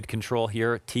 no mid control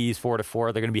here. T's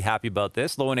 4-4. They're going to be happy about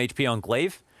this. Low on HP on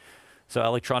Glaive. So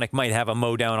Electronic might have a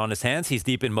mow down on his hands. He's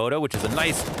deep in Moto, which is a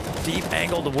nice deep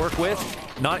angle to work with.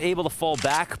 Not able to fall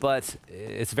back, but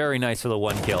it's very nice for the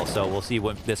 1 kill. So we'll see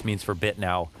what this means for Bit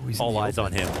now. All eyes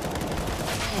on him.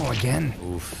 Oh, again.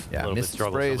 Oof. Yeah, a little bit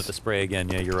troublesome with the spray again.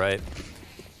 Yeah, you're right.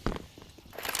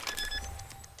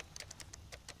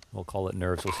 We'll call it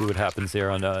nerves. We'll see what happens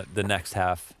there on the next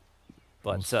half.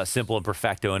 But Simple and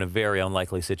Perfecto in a very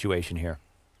unlikely situation here.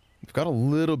 We've got a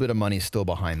little bit of money still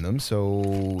behind them,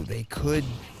 so they could...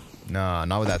 Nah,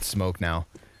 not with that smoke now.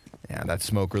 Yeah, that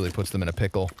smoke really puts them in a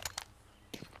pickle.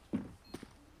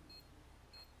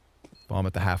 Bomb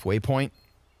at the halfway point.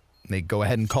 They go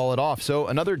ahead and call it off. So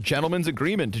another gentleman's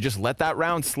agreement to just let that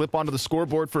round slip onto the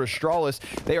scoreboard for Astralis.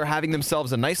 They are having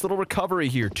themselves a nice little recovery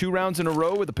here. 2 rounds in a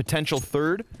row with a potential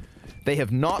 3rd. They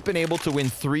have not been able to win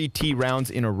 3 T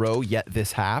rounds in a row yet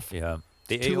this half. Yeah.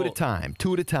 Two at a time.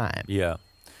 Two at a time. Yeah.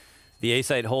 The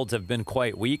A-site holds have been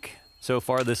quite weak so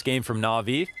far this game from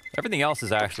NaVi. Everything else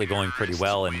is actually going pretty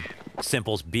well, and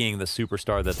Simple's being the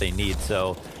superstar that they need.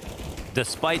 So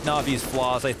despite NaVi's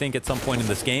flaws, I think at some point in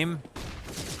this game,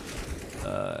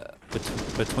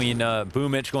 between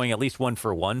Boomich going at least 1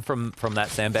 for 1 from that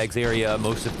sandbags area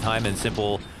most of the time, and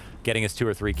Simple getting his 2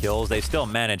 or 3 kills, they still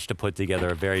managed to put together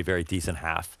a very, very decent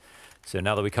half. So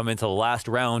now that we come into the last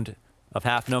round of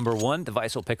half number 1,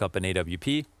 Device will pick up an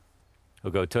AWP.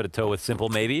 He'll go toe-to-toe with Simple,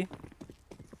 maybe.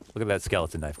 Look at that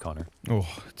skeleton knife, Connor. Oh,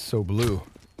 it's so blue.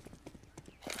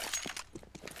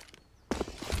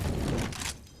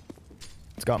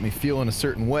 It's got me feeling a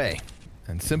certain way.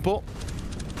 And Simple,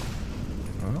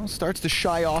 well, starts to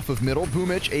shy off of middle.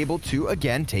 Boomich able to,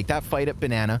 again, take that fight at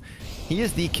Banana. He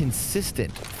is the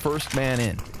consistent first man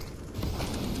in.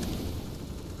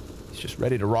 He's just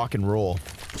ready to rock and roll.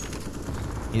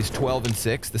 He's 12 and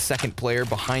 6, the second player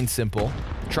behind Simple.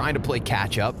 Trying to play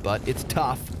catch up, but it's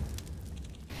tough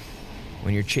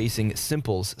when you're chasing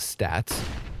Simple's stats.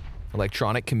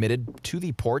 Electronic committed to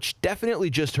the porch. Definitely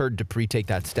just heard Dupree take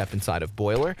that step inside of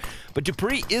Boiler, but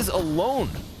Dupree is alone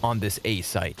on this A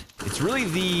site. It's really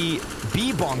the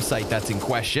B bomb site that's in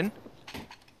question.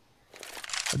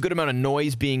 A good amount of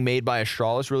noise being made by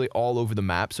Astralis really all over the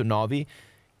map, so NaVi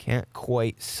can't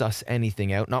quite suss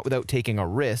anything out, not without taking a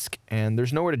risk, and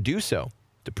there's nowhere to do so.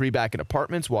 Dupree back in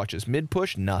apartments, watches mid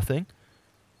push, nothing.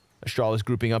 Astralis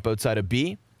grouping up outside of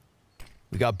B.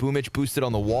 We got Boomich boosted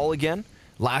on the wall again.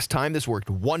 Last time this worked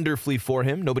wonderfully for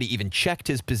him. Nobody even checked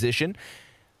his position.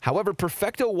 However,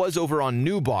 Perfecto was over on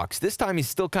New Box. This time he's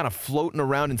still kind of floating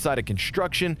around inside of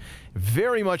construction,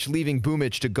 very much leaving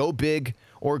Boomich to go big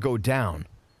or go down.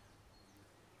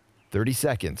 30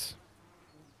 seconds.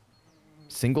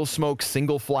 Single smoke,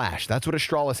 single flash. That's what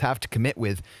Astralis have to commit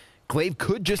with. Glaive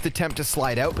could just attempt to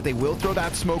slide out, but they will throw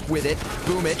that smoke with it.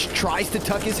 Boomich tries to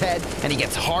tuck his head, and he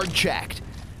gets hard checked.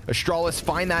 Astralis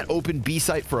find that open B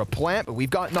site for a plant, but we've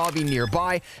got NaVi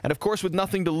nearby, and of course with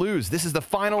nothing to lose. This is the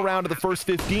final round of the first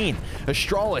 15.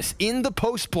 Astralis in the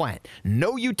post plant.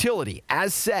 No utility,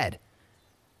 as said.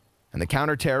 And the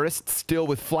counter-terrorists still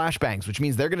with flashbangs, which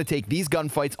means they're going to take these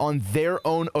gunfights on their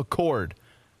own accord.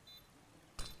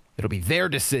 It'll be their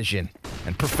decision.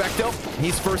 And Perfecto,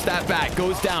 he's first at bat,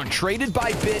 goes down, traded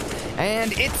by Bit,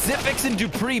 and it's Zipix and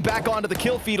Dupree back onto the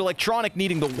kill feed. Electronic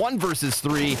needing the 1 versus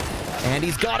 3, and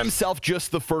he's got himself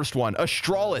just the first one.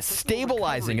 Astralis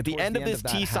stabilizing at the end of this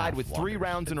T side with 3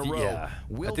 rounds in a row. Yeah,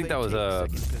 I think that was a...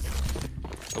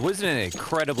 It wasn't an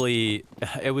incredibly...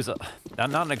 It was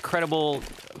not an incredible...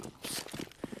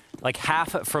 like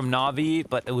half from NaVi,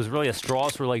 but it was really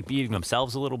Astralis were like beating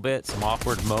themselves a little bit, some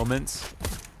awkward moments.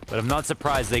 But I'm not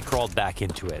surprised they crawled back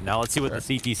into it. Now let's see what the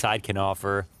CT side can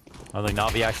offer. I think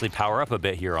NaVi actually power up a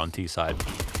bit here on T side.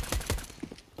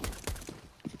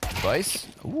 Device.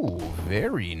 Ooh,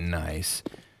 very nice.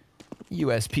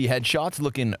 USP headshots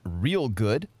looking real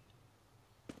good.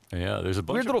 Yeah, there's a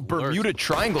bunch weird of little Bermuda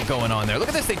triangle going on there. Look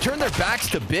at this. They turn their backs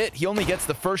to Bit. He only gets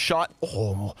the first shot.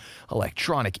 Oh,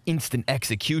 Electronic instant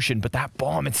execution, but that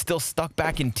bomb, it's still stuck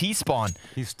back in T-spawn.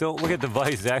 He's still, look at Device,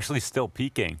 he's actually still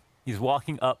peeking. He's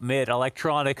walking up mid.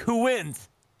 Electronic, who wins?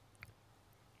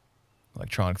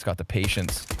 Electronic's got the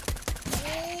patience.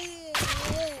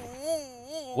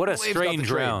 What a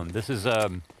strange round. This is a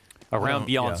round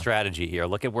beyond strategy here.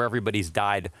 Look at where everybody's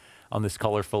died on this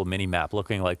colorful mini-map,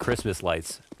 looking like Christmas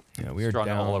lights. Yeah, we are strung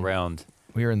down all around.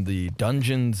 We are in the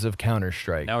dungeons of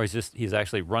Counter-Strike. Now he's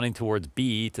actually running towards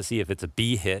B to see if it's a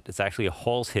B hit. It's actually a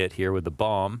Halls hit here with the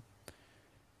bomb.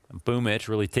 And Boomich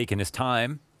really taking his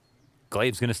time.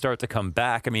 Glaive's going to start to come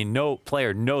back. I mean, no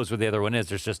player knows where the other one is.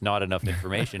 There's just not enough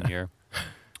information here.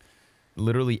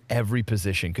 Literally every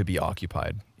position could be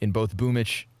occupied in both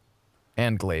Boomich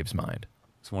and Glaive's mind.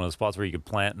 It's one of the spots where you could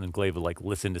plant and then Glaive would like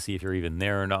listen to see if you're even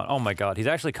there or not. Oh my god, he's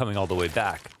actually coming all the way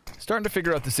back. Starting to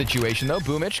figure out the situation though.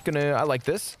 Boomich I like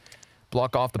this.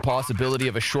 Block off the possibility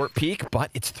of a short peek, but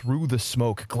it's through the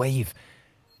smoke. Glaive,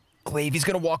 he's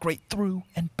gonna walk right through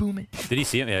and boom it. Did he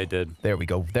see him? Yeah, he did. There we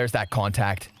go. There's that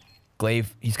contact.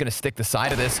 Glaive, he's gonna stick the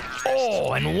side of this.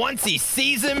 Oh, and once he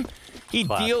sees him, he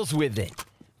deals with it.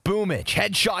 Boomich,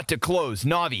 headshot to close.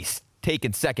 NaVi's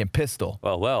taking second pistol.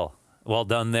 Well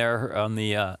done there on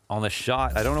the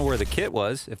shot. I don't know where the kit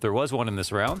was, if there was one in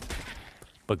this round,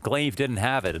 but Glaive didn't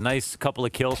have it. A nice couple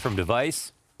of kills from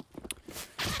Device.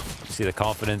 See the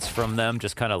confidence from them,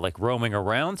 just kind of like roaming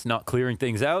around, not clearing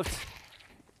things out.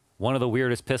 One of the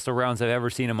weirdest pistol rounds I've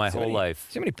ever seen in my whole life.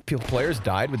 See how many players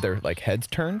died with their like heads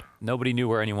turned? Nobody knew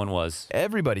where anyone was.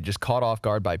 Everybody just caught off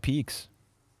guard by peeks.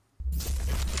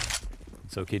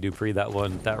 It's okay, Dupree.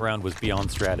 That round was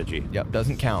beyond strategy. Yep,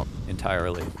 doesn't count.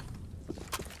 Entirely.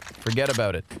 Forget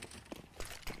about it.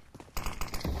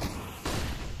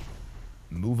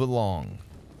 Move along.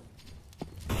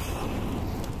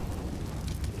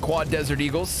 Quad Desert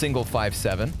Eagles, single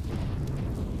 5-7.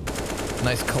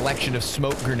 Nice collection of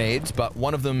smoke grenades, but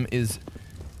one of them is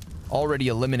already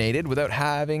eliminated without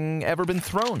having ever been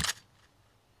thrown.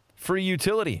 Free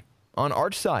utility on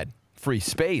Arch side. Free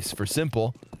space for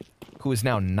Simple, who is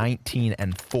now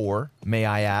 19-4, may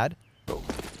I add.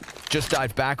 Just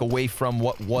dived back away from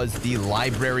what was the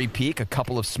library peak. A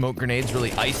couple of smoke grenades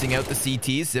really icing out the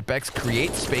CTs. Zipex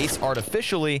creates space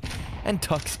artificially and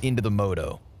tucks into the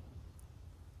Moto.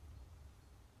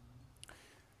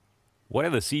 What are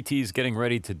the CTs getting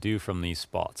ready to do from these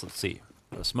spots? Let's see.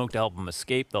 The smoke to help them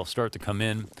escape. They'll start to come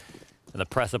in. And the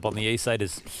press up on the A side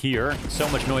is here. So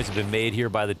much noise has been made here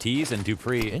by the Ts, and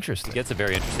Dupree gets a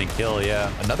very interesting kill, yeah.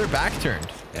 Another back turned.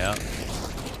 Yeah.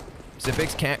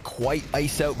 Zipex can't quite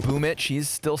ice out Boomich. He's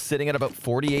still sitting at about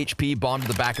 40 HP, bomb to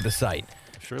the back of the site.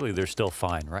 Surely they're still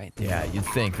fine, right? Yeah, you'd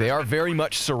think. They are very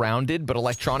much surrounded, but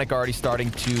Electronic already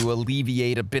starting to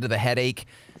alleviate a bit of the headache.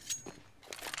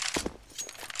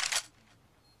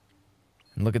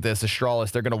 And look at this,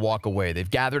 Astralis, they're going to walk away.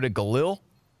 They've gathered a Galil,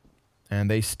 and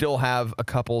they still have a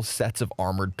couple sets of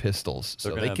armored pistols.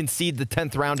 So they concede the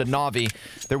 10th round to NaVi.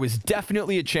 There was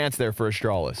definitely a chance there for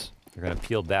Astralis. They're going to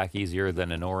peel back easier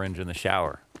than an orange in the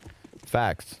shower.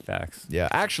 Facts. Facts. Yeah,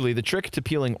 actually, the trick to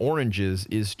peeling oranges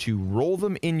is to roll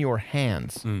them in your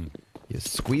hands. You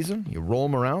squeeze them, you roll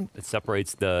them around. It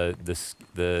separates the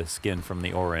skin from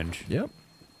the orange. Yep.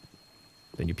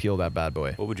 Then you peel that bad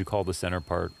boy. What would you call the center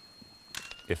part,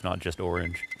 if not just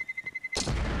orange?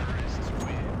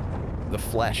 The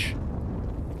flesh.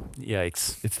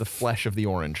 Yikes. It's the flesh of the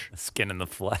orange. The skin and the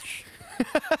flesh.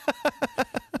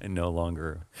 I no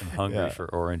longer am hungry for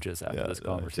oranges after this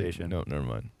conversation. No, never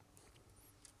mind.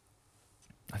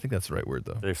 I think that's the right word,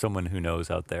 though. There's someone who knows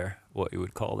out there what you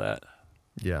would call that.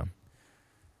 Yeah.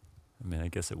 I mean, I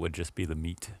guess it would just be the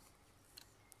meat.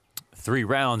 3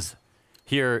 rounds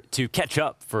here to catch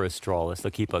up for Astralis.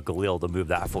 They'll keep a Galil to move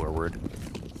that forward.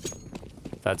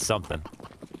 That's something.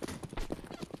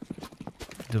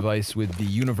 Device with the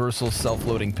universal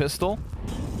self-loading pistol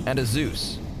and a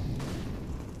Zeus.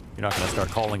 You're not going to start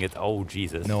calling it, oh,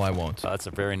 Jesus. No, I won't. That's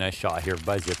a very nice shot here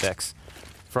by Zipex.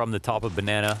 From the top of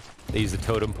Banana, they use the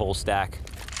totem pole stack.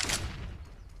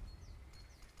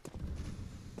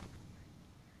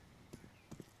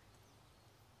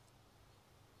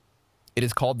 It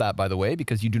is called that, by the way,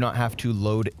 because you do not have to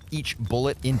load each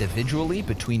bullet individually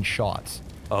between shots.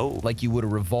 Oh. Like you would a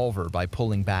revolver by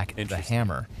pulling back the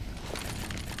hammer.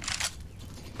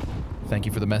 Thank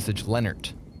you for the message, Leonard.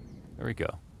 There we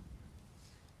go.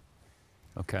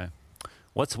 Okay.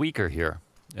 What's weaker here?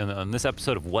 On this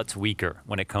episode of What's Weaker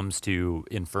when it comes to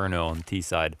Inferno on the T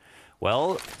side?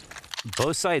 Well,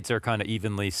 both sides are kind of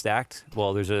evenly stacked.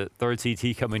 Well, there's a third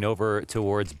CT coming over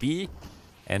towards B.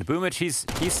 And Boomich,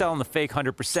 he's selling the fake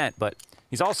 100%, but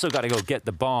he's also got to go get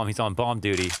the bomb. He's on bomb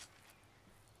duty.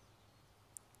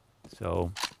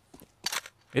 So,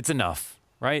 it's enough,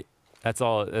 right? That's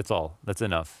all. That's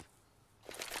enough.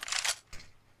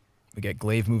 We get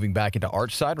Glaive moving back into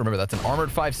Arch side. Remember, that's an armored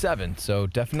 5-7, so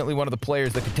definitely one of the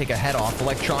players that could take a head off.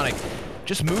 Electronic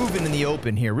just moving in the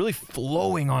open here, really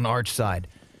flowing on Arch side.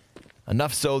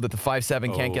 Enough so that the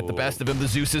 5-7 can't get the best of him. The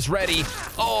Zeus is ready.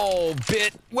 Oh,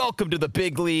 Bit, welcome to the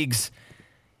big leagues.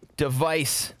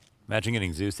 Device. Imagine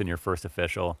getting Zeus in your first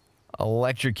official.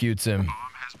 Electrocutes him.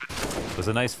 It was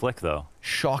a nice flick, though.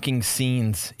 Shocking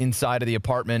scenes inside of the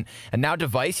apartment. And now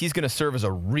Device, he's going to serve as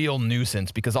a real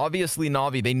nuisance because obviously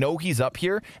NaVi, they know he's up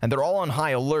here and they're all on high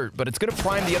alert, but it's going to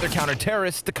prime the other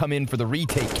counter-terrorists to come in for the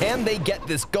retake. Can they get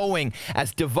this going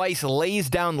as Device lays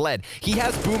down lead? He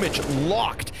has Boomich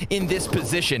locked in this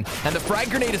position and the frag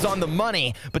grenade is on the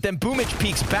money, but then Boomich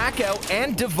peeks back out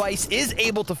and Device is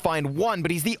able to find one,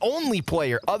 but he's the only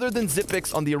player other than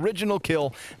Zipex on the original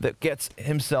kill that gets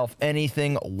himself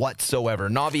anything whatsoever.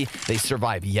 NaVi, they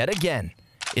survive yet again.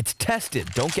 It's tested,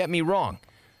 don't get me wrong.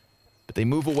 But they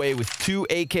move away with 2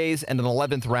 AKs and an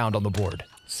 11th round on the board.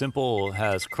 Simple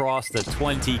has crossed the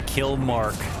 20 kill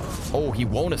mark. Oh, he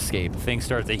won't escape. Things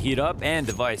start to heat up, and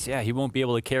Device, yeah, he won't be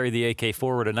able to carry the AK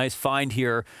forward. A nice find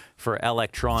here for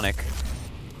Electronic.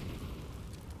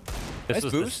 Nice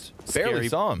boost. Barely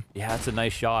saw him. Yeah, that's a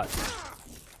nice shot.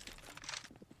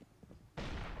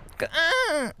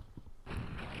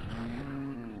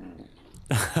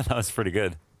 That was pretty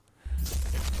good.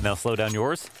 Now slow down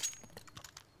yours.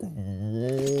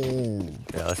 Yeah,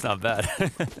 that's not bad.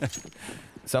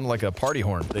 Sounded like a party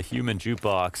horn. The human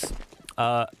jukebox.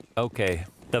 Okay.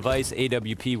 Device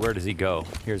AWP, where does he go?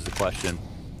 Here's the question.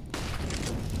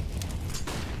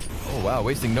 Oh, wow.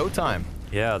 Wasting no time.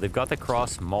 Yeah, they've got the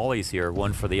cross mollies here.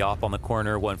 One for the op on the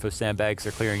corner, one for sandbags.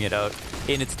 They're clearing it out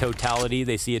in its totality.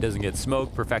 They see it doesn't get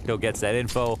smoked. Perfecto gets that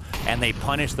info, and they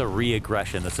punish the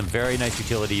re-aggression. That's some very nice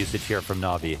utility usage here from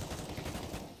NaVi.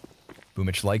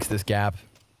 Boomich likes this gap.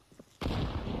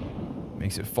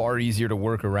 Makes it far easier to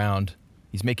work around.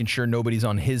 He's making sure nobody's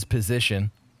on his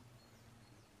position.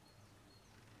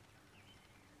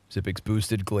 Zipix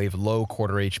boosted, Glaive low,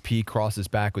 quarter HP, crosses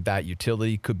back with that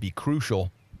utility. Could be crucial.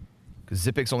 Because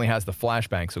Zipix only has the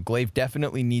flashbang, so Glaive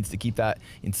definitely needs to keep that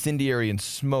incendiary and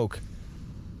smoke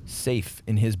safe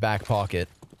in his back pocket.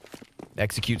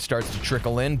 Execute starts to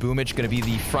trickle in. Boomich going to be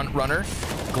the front runner.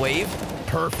 Glaive,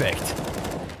 perfect.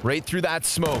 Right through that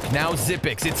smoke. Now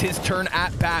Zipix, it's his turn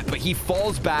at bat, but he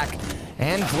falls back,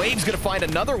 and Glaive's going to find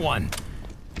another one.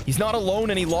 He's not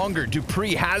alone any longer.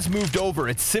 Dupree has moved over.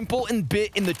 It's Simple and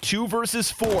Bit in the 2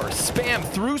 versus 4. Spam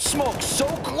through smoke, so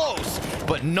close,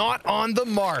 but not on the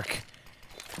mark.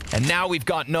 And now we've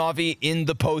got NaVi in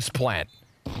the post plant.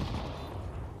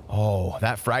 Oh,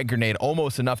 that frag grenade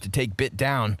almost enough to take Bit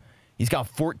down. He's got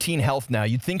 14 health now.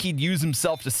 You'd think he'd use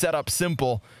himself to set up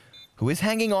Simple, who is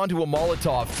hanging on to a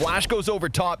Molotov. Flash goes over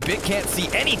top. Bit can't see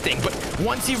anything, but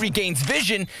once he regains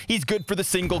vision, he's good for the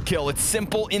single kill. It's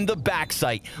Simple in the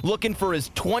backside, looking for his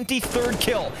 23rd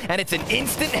kill, and it's an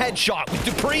instant headshot with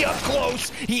Dupree up close.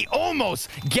 He almost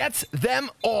gets them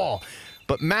all.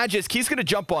 But Magisk, he's going to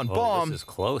jump on bomb. This is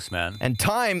close, man. And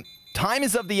time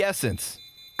is of the essence.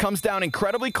 Comes down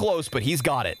incredibly close, but he's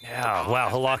got it. Yeah, wow,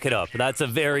 he'll lock it up. That's a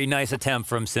very nice attempt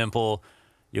from Simple.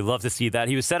 You love to see that.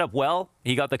 He was set up well.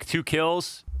 He got the 2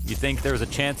 kills. You think there was a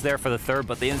chance there for the 3rd,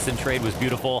 but the instant trade was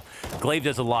beautiful. Glaive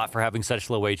does a lot for having such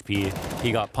low HP.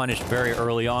 He got punished very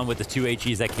early on with the 2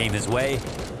 HEs that came his way,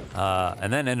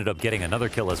 and then ended up getting another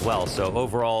kill as well. So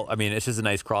overall, I mean, it's just a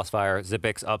nice crossfire.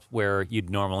 Zipix up where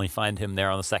you'd normally find him there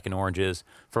on the second oranges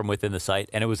from within the site,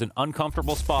 and it was an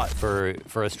uncomfortable spot for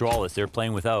Astralis. They're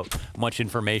playing without much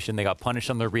information. They got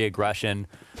punished on their re-aggression.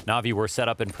 NaVi were set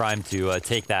up and primed to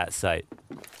take that site.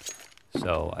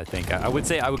 So I think I would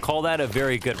say I would call that a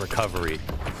very good recovery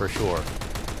for sure.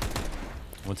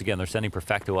 Once again, they're sending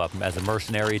Perfecto up as a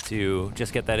mercenary to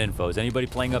just get that info. Is anybody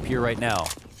playing up here right now?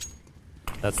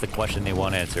 That's the question they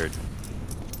want answered.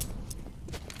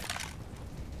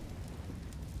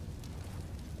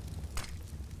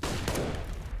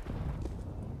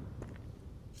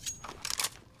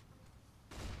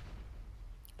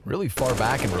 Really far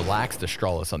back and relaxed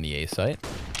Astralis on the A site.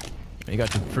 You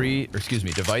got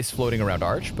Device floating around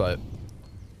Arch, but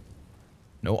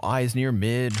no eyes near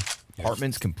mid.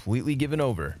 Apartment's completely given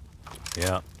over.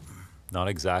 Yeah, not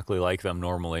exactly like them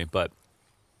normally, but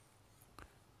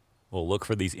we'll look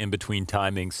for these in-between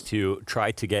timings to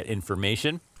try to get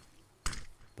information.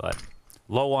 But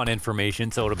low on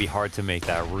information, so it'll be hard to make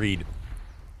that read.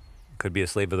 Could be a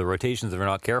slave of the rotations if we're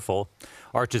not careful.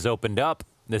 Arch is opened up.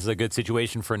 This is a good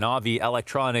situation for NaVi.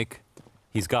 Electronic.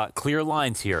 He's got clear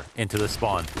lines here into the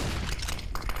spawn.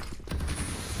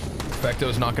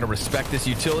 Perfecto's not going to respect this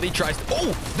utility. Tries to...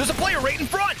 Oh! There's a player right in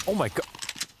front! Oh my god.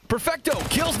 Perfecto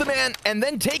kills the man and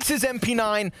then takes his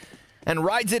MP9 and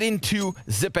rides it into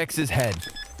Zipex's head.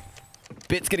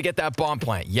 Bit's going to get that bomb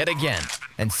plant yet again.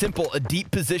 And Simple, a deep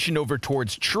position over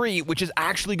towards Tree, which is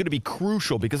actually going to be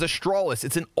crucial because Astralis,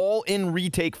 it's an all-in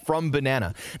retake from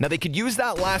Banana. Now, they could use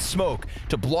that last smoke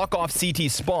to block off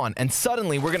CT's spawn, and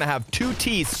suddenly we're going to have 2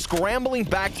 Ts scrambling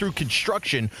back through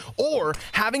construction or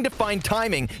having to find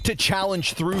timing to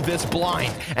challenge through this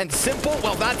blind. And Simple,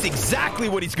 well, that's exactly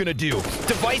what he's going to do.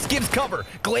 Device gives cover.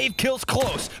 Glaive kills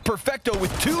close. Perfecto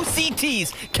with 2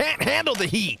 CTs can't handle the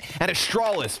heat. And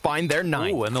Astralis find their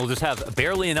 9. Ooh, and they'll just have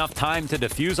barely enough time to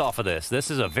defuse off of this.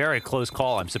 This is a very close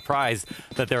call. I'm surprised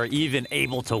that they're even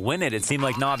able to win it. It seemed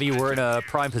like NaVi were in a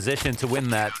prime position to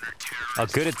win that. A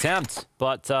good attempt,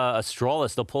 but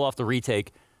Astralis, they'll pull off the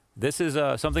retake. This is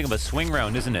something of a swing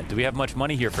round, isn't it? Do we have much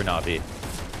money here for NaVi?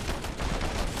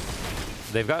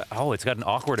 They've got, oh, it's got an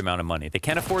awkward amount of money. They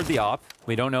can't afford the op.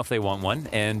 We don't know if they want one,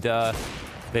 and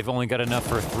they've only got enough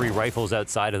for 3 rifles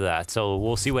outside of that, so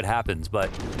we'll see what happens, but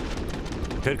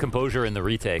good composure in the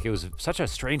retake. It was such a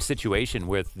strange situation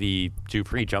with the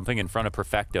Dupree jumping in front of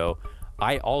Perfecto.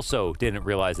 I also didn't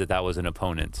realize that that was an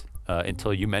opponent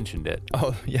until you mentioned it.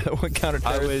 Oh, yeah, what counter?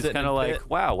 I was kind of like,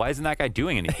 wow, why isn't that guy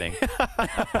doing anything?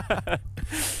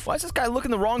 Why is this guy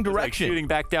looking the wrong direction? Like shooting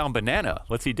back down Banana.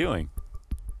 What's he doing?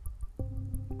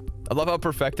 I love how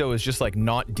Perfecto is just like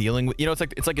not dealing with, you know, it's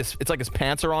like his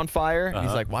pants are on fire.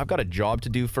 He's like, well, I've got a job to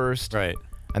do first. Right.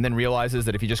 And then realizes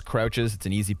that if he just crouches, it's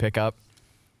an easy pickup.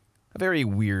 A very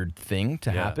weird thing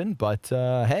to happen, but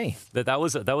hey. That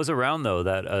was a round though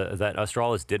that that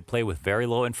Astralis did play with very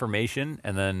low information,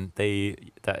 and then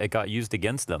it got used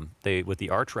against them. With the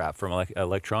R trap from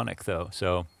Electronic though.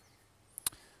 So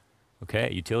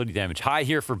okay, utility damage high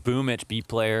here for Boomich, B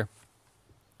player.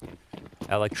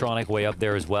 Electronic way up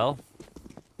there as well.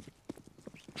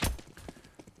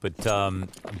 But a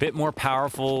bit more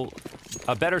powerful,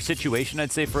 a better situation,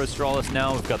 I'd say, for Astralis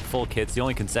now. We've got the full kits. The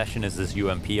only concession is this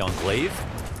UMP on Glaive.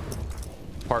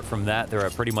 Apart from that, they're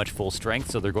at pretty much full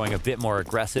strength, so they're going a bit more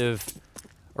aggressive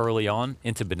early on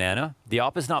into Banana. The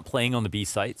Op is not playing on the B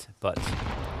site, but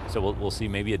so we'll see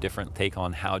maybe a different take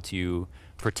on how to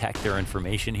protect their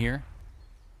information here.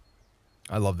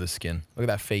 I love this skin. Look at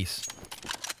that face.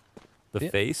 The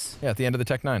face? Yeah, at the end of the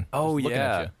Tech 9. Oh,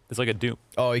 yeah. It's like a Doom.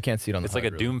 Oh, you can't see it on the It's like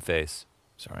a really. Doom face.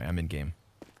 Sorry, I'm in game.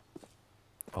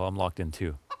 Oh, I'm locked in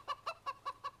too.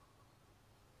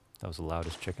 That was the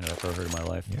loudest chicken I've ever heard in my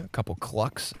life. Yeah, a couple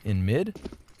clucks in mid.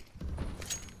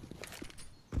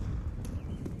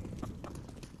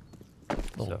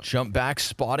 Little jump back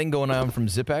spotting going on from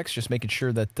Zipex, just making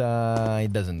sure that he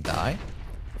doesn't die.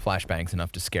 Flashbang's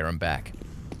enough to scare him back.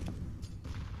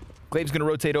 Glaive's going to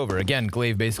rotate over. Again,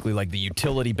 Glaive basically like the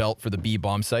utility belt for the B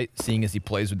bomb site, seeing as he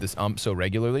plays with this ump so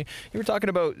regularly. You were talking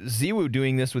about Ziwu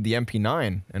doing this with the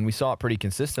MP9, and we saw it pretty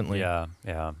consistently. Yeah,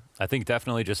 yeah. I think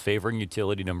definitely just favoring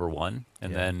utility number one.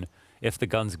 And then if the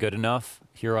gun's good enough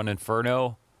here on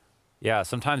Inferno, yeah,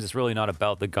 sometimes it's really not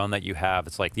about the gun that you have.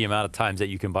 It's like the amount of times that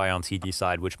you can buy on CD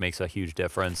side, which makes a huge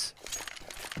difference.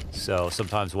 So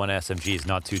sometimes one SMG is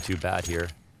not too bad here.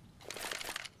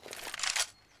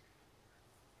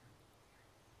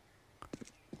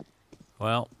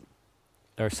 Well,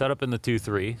 they're set up in the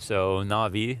 2-3, so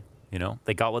NaVi, you know,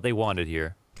 they got what they wanted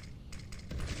here.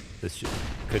 This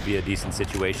could be a decent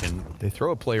situation. They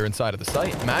throw a player inside of the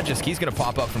site. Magisk, he's going to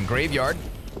pop up from Graveyard.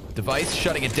 Device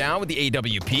shutting it down with the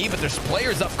AWP, but there's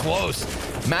players up close.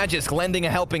 Magisk lending a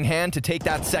helping hand to take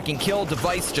that second kill.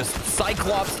 Device just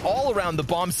Cyclops all around the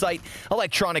bomb site.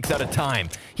 Electronics out of time.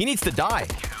 He needs to die.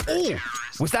 Oh,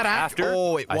 was that after?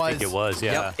 Oh, it was. I think it was,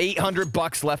 yeah. Yep,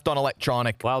 $800 left on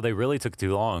Electronic. Wow, they really took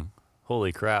too long.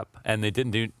 Holy crap. And they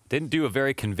didn't do a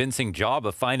very convincing job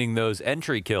of finding those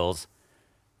entry kills.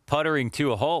 Puttering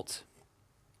to a halt.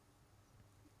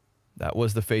 That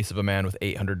was the face of a man with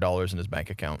 $800 in his bank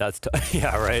account. That's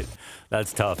yeah, right.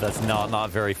 That's tough. That's not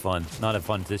very fun. Not a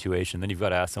fun situation. Then you've got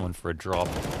to ask someone for a drop,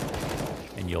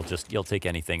 and you'll take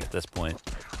anything at this point.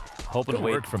 Hoping to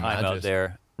wait for time out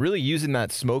there. Really using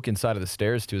that smoke inside of the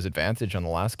stairs to his advantage on the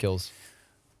last kills.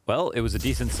 Well, it was a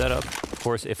decent setup. Of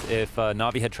course, if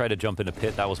NaVi had tried to jump in a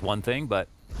pit, that was one thing. But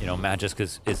you know, Magisk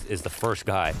is the first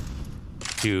guy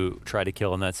to try to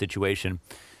kill in that situation.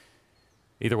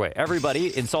 Either way,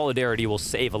 everybody in solidarity will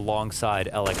save alongside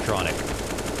Electronic.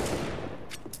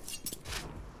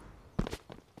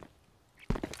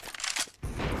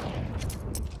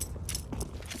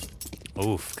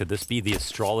 Oof, could this be the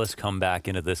Astralis comeback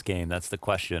into this game? That's the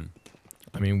question.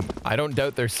 I mean, I don't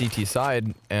doubt their CT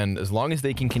side, and as long as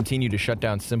they can continue to shut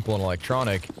down Simple and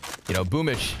Electronic, you know,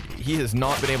 Boomich, he has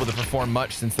not been able to perform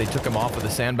much since they took him off of the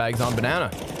sandbags on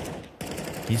Banana.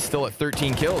 He's still at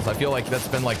 13 kills. I feel like that's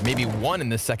been like maybe one in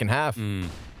this second half.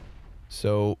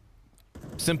 So,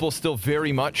 Simple still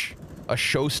very much a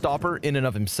showstopper in and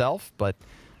of himself, but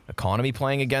Economy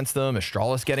playing against them,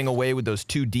 Astralis getting away with those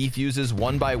two defuses,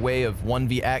 one by way of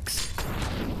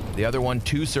 1vx, the other one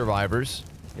 2 survivors.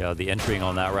 Yeah, the entering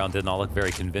on that round did not look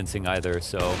very convincing either,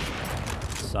 so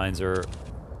signs are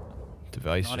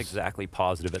not exactly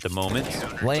positive at the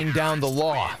moment. Laying down the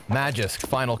law. Magisk,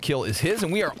 final kill is his,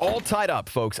 and we are all tied up,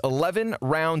 folks. 11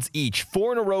 rounds each.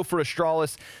 4 in a row for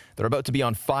Astralis. They're about to be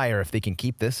on fire if they can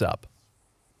keep this up.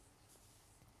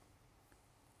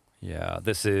 Yeah,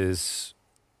 this is...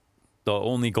 The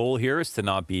only goal here is to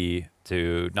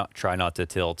try not to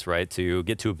tilt, right? To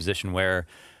get to a position where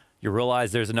you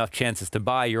realize there's enough chances to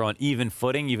buy. You're on even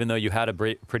footing, even though you had a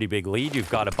pretty big lead.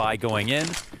 You've got a buy going in.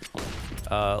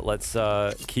 Let's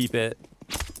keep it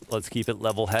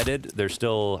level-headed. There's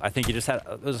still, I think you just had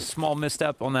there's a small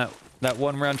misstep on that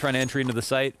one round trying to entry into the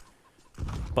site.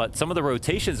 But some of the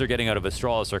rotations they're getting out of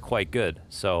Astralis are quite good.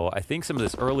 So I think some of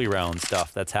this early round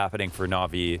stuff that's happening for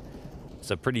NaVi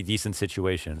is a pretty decent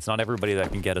situation. It's not everybody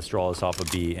that can get Astralis off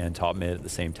of B and top mid at the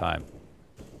same time.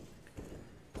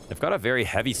 They've got a very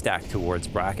heavy stack towards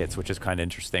brackets, which is kind of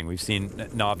interesting. We've seen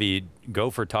NaVi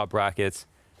go for top brackets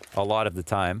a lot of the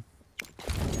time.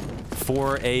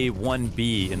 4A,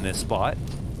 1B in this spot.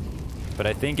 But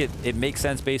I think it makes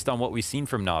sense based on what we've seen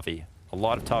from NaVi. A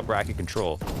lot of top bracket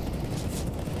control.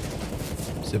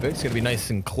 Civic's going to be nice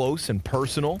and close and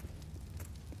personal.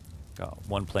 Got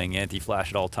one playing anti-flash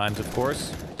at all times, of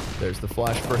course. There's the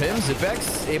flash for him.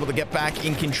 Zipex able to get back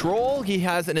in control. He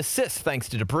has an assist thanks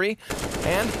to Dupree.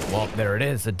 And, well, there it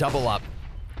is, a double up.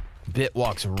 Bit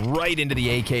walks right into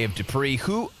the AK of Dupree,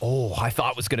 who, I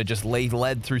thought was going to just lay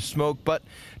lead through smoke, but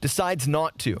decides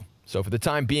not to. So for the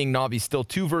time being, NaVi's still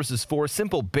 2 versus 4.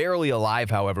 Simple barely alive,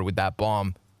 however, with that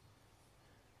bomb.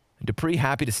 And Dupree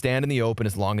happy to stand in the open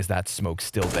as long as that smoke's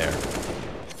still there.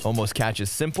 Almost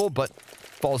catches Simple, but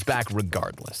falls back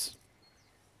regardless.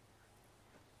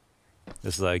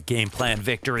 This is a game plan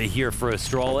victory here for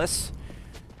Astralis.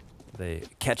 They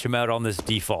catch him out on this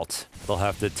default. They'll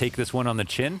have to take this one on the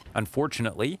chin.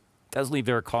 Unfortunately, does leave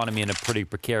their economy in a pretty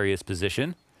precarious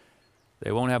position.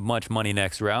 They won't have much money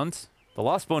next round. The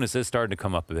loss bonus is starting to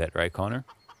come up a bit, right, Connor?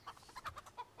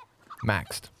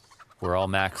 Maxed. We're all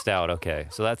maxed out. Okay,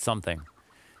 so that's something.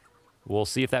 We'll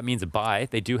see if that means a buy.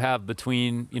 They do have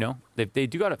between, you know, they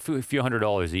do got a few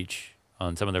 $100s each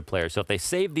on some of their players. So if they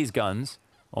save these guns,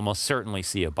 almost certainly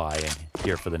see a buy in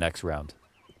here for the next round.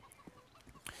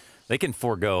 They can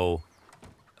forego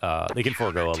a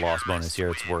loss bonus here.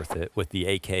 It's worth it with the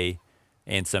AK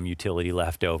and some utility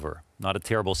left over. Not a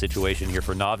terrible situation here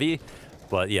for NaVi,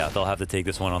 but yeah, they'll have to take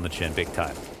this one on the chin big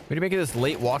time. What do you make of this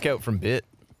late walkout from Bit?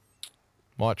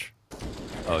 Watch.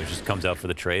 Oh, it just comes out for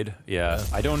the trade? Yeah.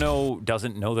 I don't know,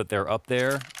 doesn't know that they're up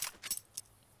there.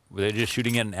 Were they just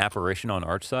shooting at an apparition on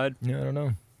Arch side? Yeah, I don't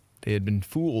know. They had been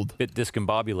fooled. Bit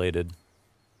discombobulated.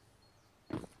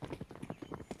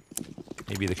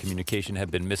 Maybe the communication had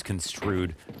been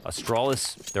misconstrued.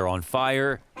 Astralis, they're on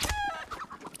fire.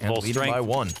 And full strength. by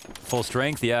 1. Full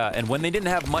strength, yeah. And when they didn't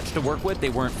have much to work with, they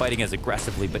weren't fighting as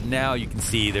aggressively. But now you can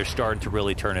see they're starting to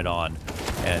really turn it on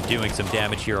and doing some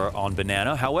damage here on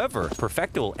Banana. However,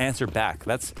 Perfecto will answer back.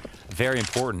 That's very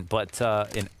important. But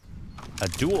in a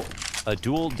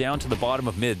duel down to the bottom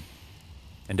of mid.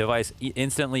 And Device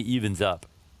instantly evens up.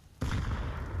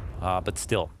 But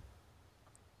still.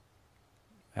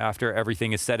 After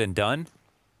everything is said and done,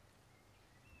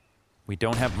 we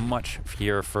don't have much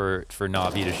here for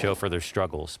NaVi to show for their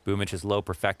struggles. Boomich is low,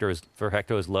 Perfecto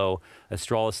is low.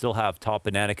 Astralis still have top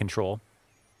banana control.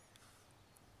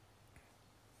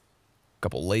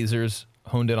 Couple lasers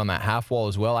honed in on that half wall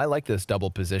as well. I like this double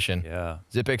position. Yeah.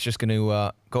 Zipix just going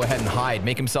to go ahead and hide,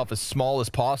 make himself as small as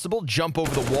possible, jump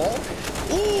over the wall.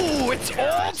 Ooh, it's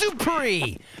all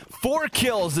Dupree! 4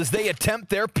 kills as they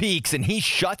attempt their peaks, and he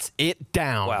shuts it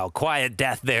down. Wow, quiet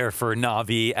death there for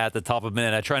NaVi at the top of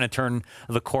Banana, trying to turn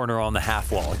the corner on the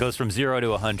half wall. It goes from 0 to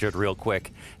 100 real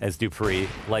quick as Dupree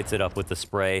lights it up with the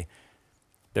spray.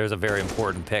 There's a very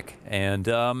important pick. And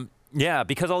yeah,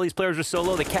 because all these players are so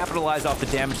low, they capitalize off the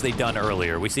damage they've done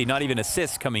earlier. We see not even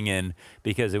assists coming in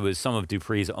because it was some of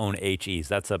Dupree's own HEs.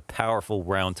 That's a powerful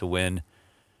round to win.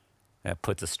 That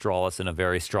puts Astralis in a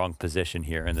very strong position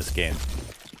here in this game.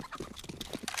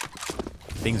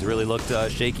 Things really looked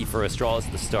shaky for Astralis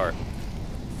at the start.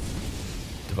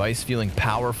 Device feeling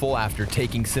powerful after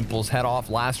taking Simple's head off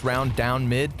last round down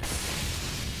mid.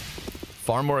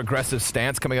 Far more aggressive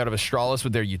stance coming out of Astralis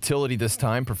with their utility this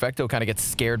time. Perfecto kind of gets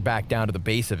scared back down to the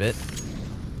base of it.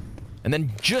 And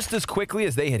then just as quickly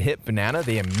as they had hit Banana,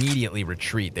 they immediately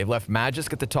retreat. They've left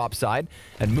Magisk at the top side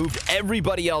and moved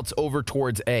everybody else over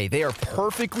towards A. They are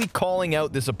perfectly calling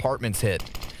out this apartments hit.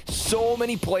 So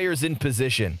many players in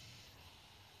position.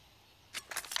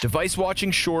 Device watching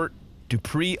short.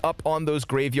 Dupree up on those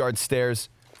graveyard stairs.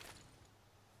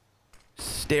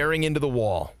 Staring into the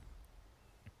wall.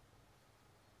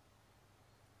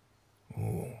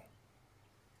 Ooh.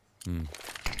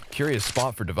 Curious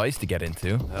spot for Device to get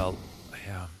into. Well,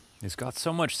 yeah. He's got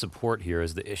so much support here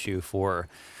is the issue for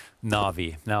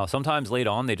NaVi. Now, sometimes late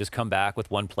on, they just come back with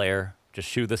one player. Just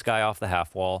shoot this guy off the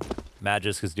half wall.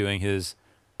 Magisk is doing his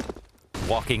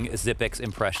walking Zipix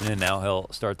impression, and now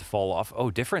he'll start to fall off.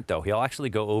 Oh, different, though. He'll actually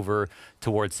go over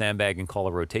towards Sandbag and call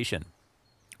a rotation.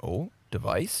 Oh,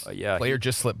 Device? Yeah. Player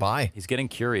just slipped by. He's getting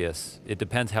curious. It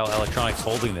depends how Electronic's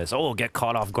holding this. Oh, get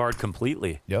caught off guard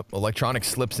completely. Yep, Electronic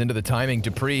slips into the timing.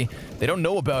 Dupree, they don't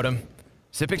know about him.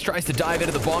 Zipix tries to dive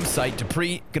into the bomb site.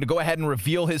 Dupree gonna go ahead and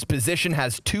reveal his position.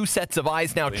 Has 2 sets of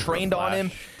eyes now trained on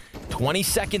him. 20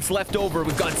 seconds left over.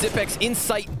 We've got Zipix in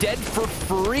sight, dead for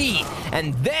free.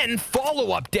 And then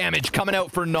follow-up damage coming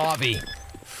out for NaVi.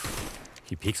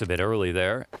 He peeks a bit early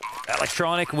there.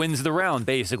 Electronic wins the round,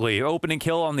 basically. Opening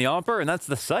kill on the Omper, and that's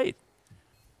the site.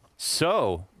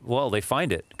 So, well, they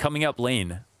find it. Coming up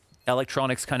lane.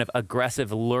 Electronic's kind of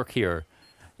aggressive lurk here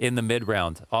in the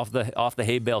mid-round. Off the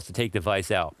hay bales to take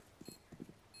Device out.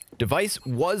 Device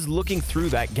was looking through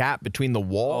that gap between the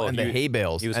wall and the hay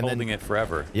bales. He was holding it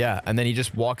forever. Yeah, and then he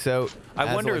just walks out.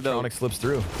 I wonder Electronic slips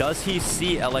through. Does he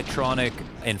see Electronic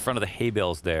in front of the hay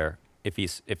bales there if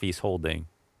he's holding?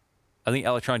 I think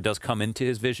Electronic does come into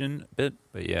his vision a bit,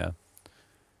 but yeah.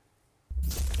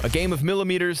 A game of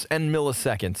millimeters and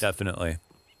milliseconds. Definitely.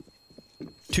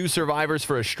 2 survivors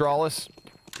for Astralis.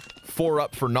 4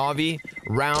 up for NaVi.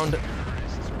 Round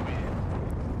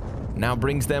now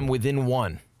brings them within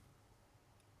 1.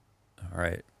 All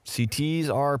right. CTs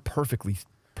are perfectly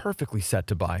set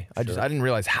to buy. I didn't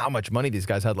realize how much money these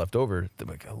guys had left over.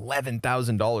 Like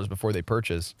 $11,000 before they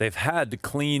purchase. They've had to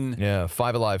clean. Yeah,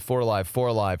 5 alive, 4 alive, 4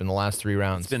 alive in the last 3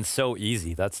 rounds. It's been so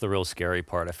easy. That's the real scary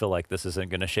part. I feel like this isn't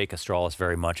going to shake Astralis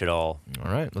very much at all.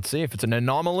 All right, let's see if it's an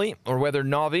anomaly or whether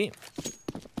NaVi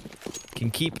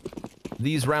can keep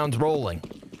these rounds rolling.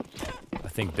 I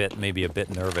think Bit may be a bit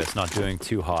nervous, not doing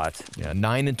too hot. Yeah,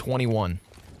 9 and 21.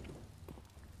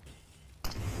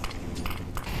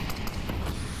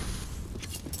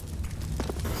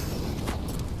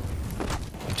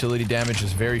 Utility damage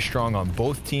is very strong on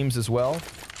both teams as well.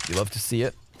 You love to see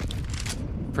it.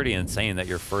 Pretty insane that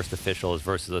your first official is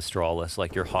versus Astralis,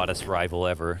 like your hottest rival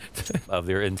ever of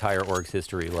your entire org's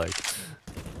history. Like,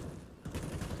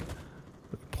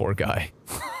 poor guy.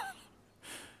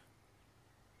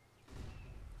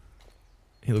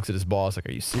 He looks at his boss like,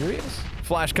 are you serious?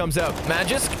 Flash comes out.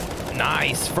 Magisk.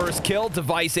 Nice. First kill.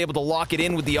 Device able to lock it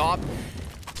in with the op.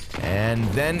 And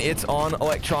then it's on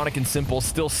Electronic and Simple,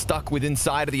 still stuck within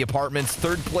inside of the apartments.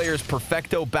 Third player's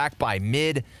Perfecto back by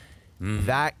mid.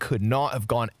 That could not have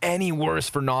gone any worse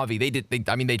for NaVi.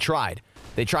 I mean, they tried.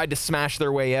 They tried to smash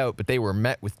their way out, but they were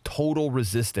met with total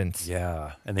resistance.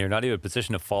 Yeah, and they're not even in a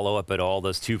position to follow up at all.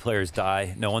 Those 2 players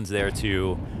die. No one's there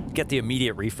to get the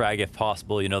immediate refrag if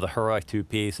possible. You know, the heroic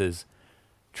 2-piece is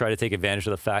try to take advantage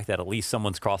of the fact that at least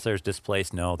someone's crosshairs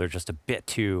displaced. No, they're just a bit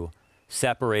too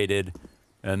separated.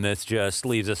 And this just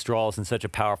leaves Astralis in such a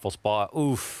powerful spot.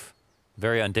 Oof.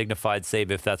 Very undignified save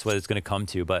if that's what it's going to come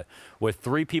to. But with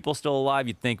 3 people still alive,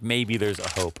 you'd think maybe there's a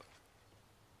hope.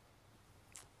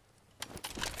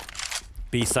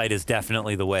 B site is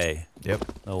definitely the way. Yep.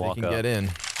 They'll walk they can up. get in.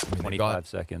 25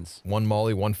 seconds. 1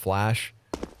 molly, 1 flash.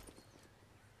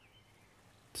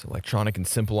 It's Electronic and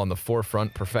Simple on the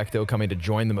forefront. Perfecto coming to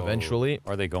join them eventually.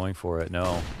 Are they going for it?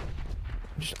 No.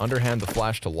 Just underhand the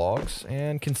flash to logs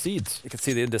and concedes. You can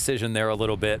see the indecision there a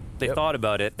little bit. They thought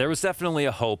about it. There was definitely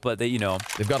a hope, but they, you know.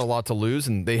 They've got a lot to lose,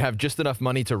 and they have just enough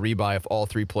money to rebuy if all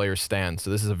 3 players stand. So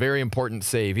this is a very important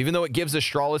save. Even though it gives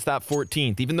Astralis that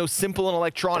 14th, even though Simple and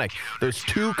Electronic, those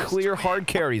 2 clear hard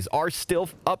carries are still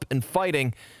up and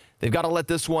fighting, they've got to let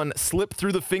this one slip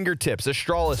through the fingertips.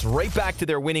 Astralis right back to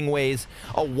their winning ways.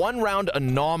 A 1-round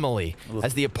anomaly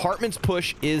as the apartment's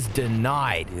push is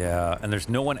denied. Yeah, and there's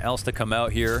no one else to come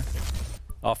out here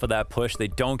off of that push. They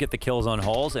don't get the kills on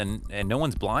halls, and no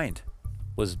one's blind.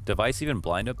 Was Device even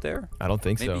blind up there? I don't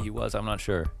think so. Maybe he was. I'm not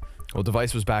sure. Well,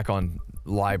 Device was back on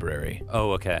library.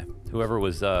 Oh, okay. Whoever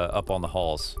was up on the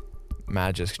halls.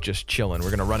 Magisk just chilling. We're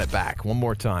going to run it back one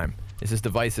more time. This is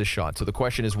Device's shot. So the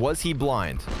question is, was he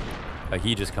blind?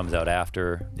 He just comes out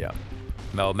after. Yeah.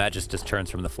 No, Magisk just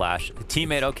turns from the flash.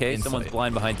 Teammate, okay. Insight. Someone's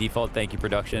blind behind default. Thank you,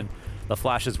 production. The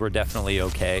flashes were definitely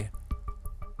okay.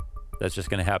 That's just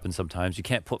going to happen sometimes. You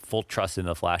can't put full trust in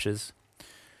the flashes.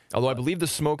 Although I believe the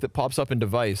smoke that pops up in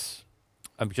Device.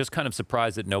 I'm just kind of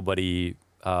surprised that nobody,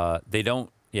 they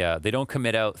don't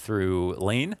commit out through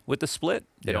lane with the split.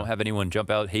 They don't have anyone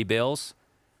jump out hay bales.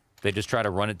 They just try to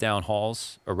run it down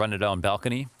halls or run it down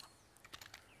balcony.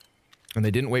 And they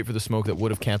didn't wait for the smoke that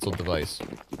would have canceled Device.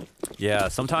 Yeah,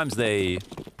 sometimes they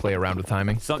play around with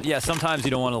timing. Sometimes you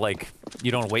don't want to, like,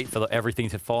 you don't wait for everything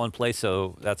to fall in place,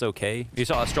 so that's okay. You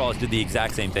saw Astralis did the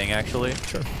exact same thing, actually.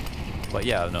 Sure. But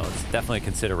yeah, no, it's definitely a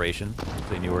consideration.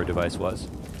 They knew where Device was.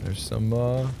 There's some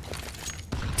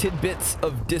tidbits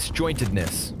of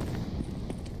disjointedness.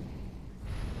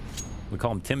 We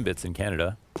call them Timbits in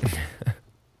Canada.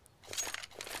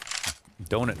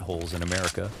 Donut holes in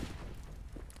America.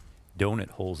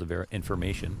 Donut holes of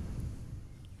information.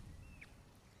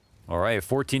 All right,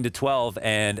 14 to 12,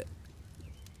 and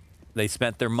they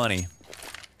spent their money.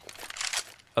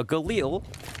 A Galil,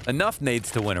 enough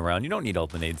nades to win around. You don't need all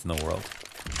the nades in the world.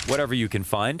 Whatever you can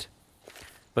find.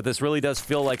 But this really does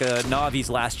feel like a NaVi's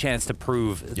last chance to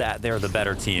prove that they're the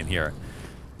better team here.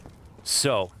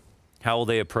 So, how will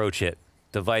they approach it?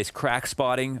 Device crack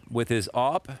spotting with his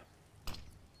op.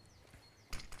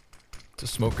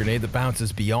 It's a smoke grenade that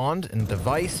bounces beyond, and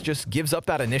Device just gives up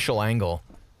that initial angle.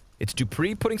 It's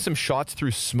Dupree putting some shots through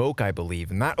smoke, I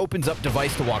believe, and that opens up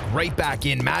Device to walk right back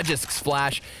in. Magisk's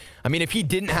flash. I mean, if he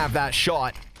didn't have that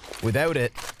shot, Without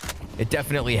it, it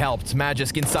definitely helped.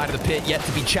 Magisk inside of the pit, yet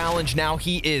to be challenged. Now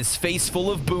he is face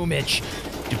full of Boomich.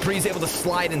 Dupree's able to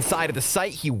slide inside of the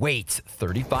site. He waits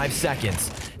 35 seconds.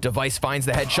 Device finds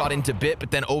the headshot into Bit, but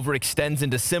then overextends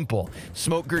into Simple.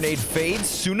 Smoke grenade fades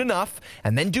soon enough,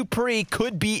 and then Dupree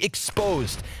could be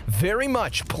exposed. Very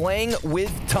much playing with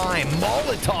time.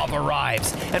 Molotov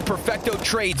arrives, and Perfecto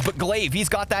trades, but Glaive, he's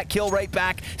got that kill right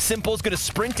back. Simple's gonna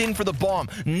sprint in for the bomb.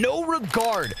 No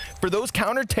regard for those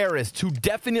counter-terrorists who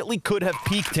definitely could have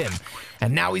peeked him.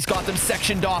 And now he's got them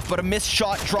sectioned off, but a missed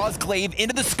shot draws Glaive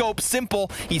into the scope. Simple,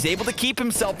 he's able to keep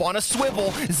himself on a swivel.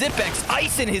 Zipex,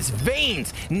 ice in his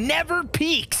veins, never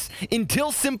peaks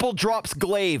until Simple drops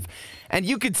Glaive. And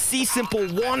you could see Simple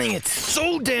wanting it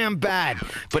so damn bad.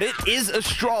 But it is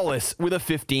Astralis with a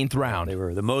 15th round. They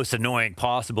were the most annoying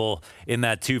possible in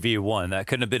that 2v1. That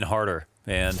couldn't have been harder.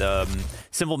 And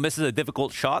Simple misses a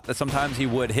difficult shot that sometimes he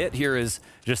would hit. Here is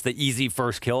just the easy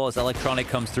first kill as Electronic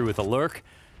comes through with a lurk.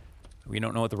 We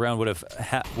don't know what the round would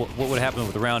have what would happen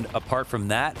with the round apart from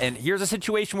that. And here's a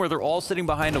situation where they're all sitting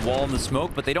behind a wall in the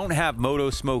smoke, but they don't have Moto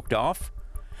smoked off.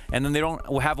 And then they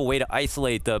don't have a way to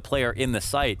isolate the player in the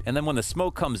site. And then when the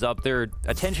smoke comes up, their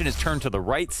attention is turned to the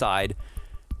right side.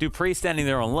 Dupree standing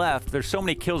there on left. There's so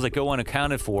many kills that go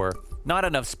unaccounted for. Not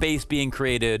enough space being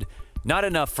created. Not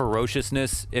enough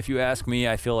ferociousness, if you ask me.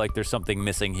 I feel like there's something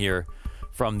missing here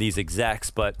from these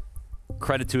execs, but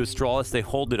credit to Astralis, they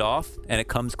hold it off, and it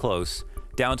comes close,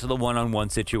 down to the one-on-one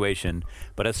situation.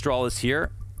 But Astralis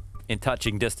here, in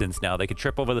touching distance now. They could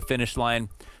trip over the finish line.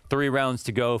 3 rounds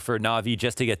to go for NaVi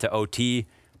just to get to OT,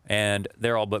 and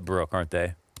they're all but broke, aren't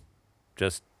they?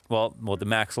 Just, well, the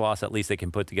max loss, at least they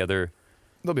can put together...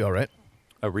 They'll be all right.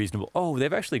 A reasonable... Oh,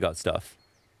 they've actually got stuff.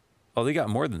 Oh, they got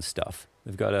more than stuff.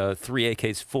 They've got 3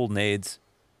 AKs, full nades,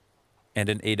 and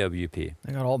an AWP.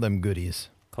 They got all them goodies.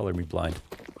 Color me blind.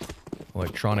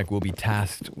 Electronic will be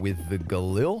tasked with the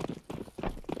Galil.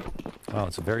 Oh,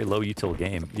 it's a very low util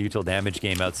game. Util damage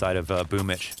game outside of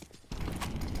Boomich.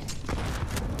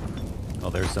 Oh,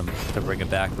 there's some to bring it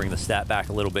back, bring the stat back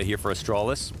a little bit here for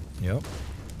Astralis. Yep.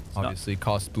 Obviously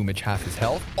cost Boomich half his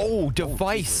health. Oh,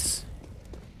 Device!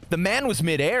 The man was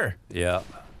midair. Yeah.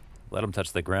 Let him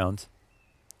touch the ground.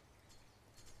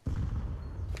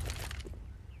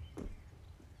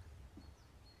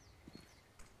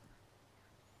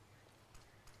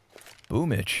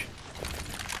 Boomich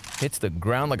hits the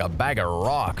ground like a bag of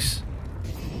rocks.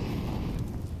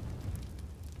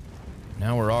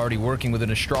 Now we're already working with an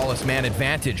Astralis man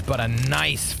advantage, but a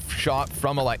nice shot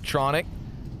from Electronic.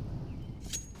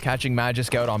 Catching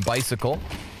Magisk out on Bicycle.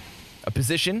 A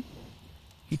position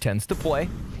he tends to play.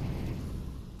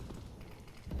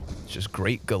 It's just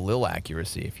great Galil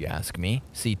accuracy, if you ask me.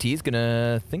 CT's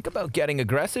gonna think about getting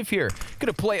aggressive here.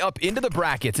 Gonna play up into the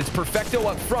brackets. It's Perfecto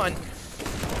up front.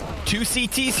 2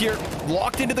 CTs here,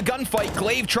 locked into the gunfight.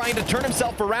 Glaive trying to turn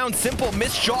himself around. Simple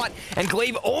missed shot, and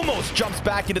Glaive almost jumps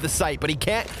back into the site, but he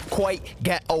can't quite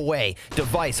get away.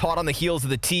 Device hot on the heels of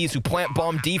the T's who plant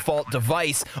bomb default.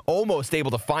 Device almost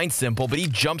able to find Simple, but he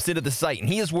jumps into the site, and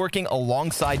he is working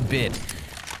alongside Bid,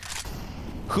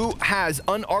 who has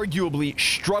unarguably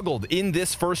struggled in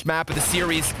this first map of the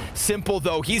series. Simple,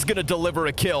 though, he's going to deliver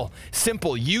a kill.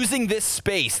 Simple using this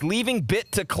space, leaving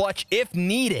Bit to clutch if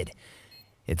needed.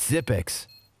 It's Zipex,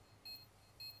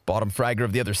 bottom fragger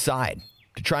of the other side,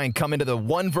 to try and come into the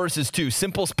 1 versus 2.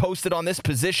 Simple's posted on this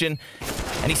position,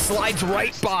 and he slides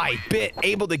right by. Bit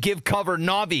able to give cover.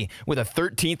 NaVi with a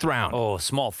 13th round. Oh,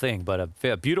 small thing, but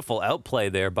a beautiful outplay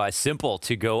there by Simple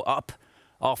to go up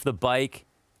off the bike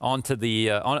onto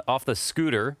the off the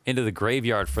scooter into the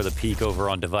graveyard for the peek over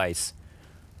on Device.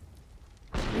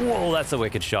 Whoa, that's a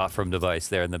wicked shot from Device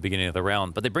there in the beginning of the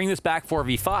round. But they bring this back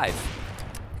 4v5.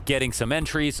 Getting some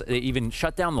entries. They even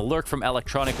shut down the lurk from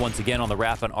Electronic once again on the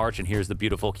wrap and arch, and here's the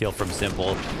beautiful kill from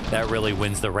Simple. That really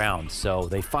wins the round. So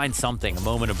they find something, a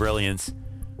moment of brilliance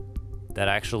that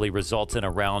actually results in a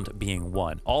round being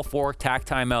won. All 4 tack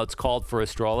timeouts called for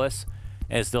Astralis.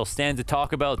 As they'll stand to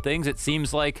talk about things, it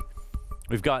seems like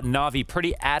we've got NaVi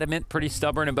pretty adamant, pretty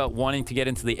stubborn about wanting to get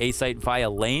into the A site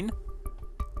via lane.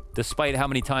 Despite how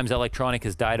many times Electronic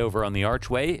has died over on the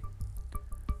archway,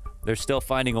 they're still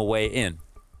finding a way in.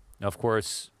 Of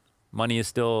course, money is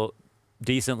still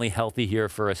decently healthy here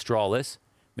for Astralis,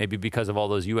 maybe because of all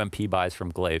those UMP buys from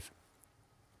Glaive.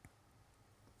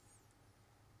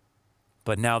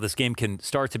 But now this game can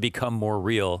start to become more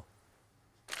real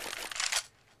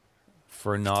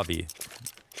for NaVi.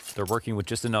 They're working with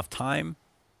just enough time.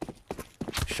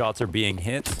 Shots are being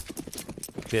hit.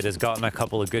 Bit has gotten a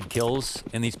couple of good kills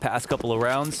in these past couple of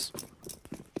rounds.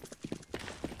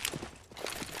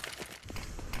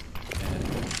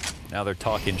 Now they're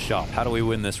talking shop. How do we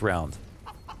win this round?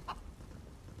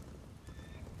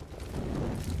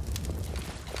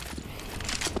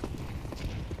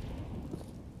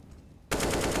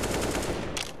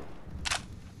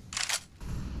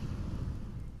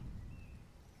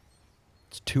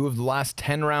 It's 2 of the last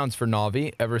 10 rounds for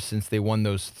NaVi, ever since they won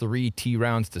those 3 T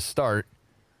rounds to start.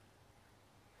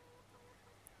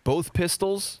 Both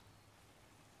pistols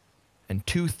and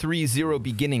 2 3-0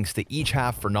 beginnings to each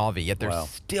half for NaVi, yet they're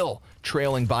still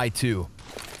trailing by 2.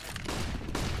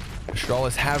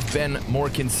 Astralis have been more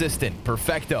consistent.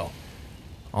 Perfecto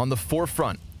on the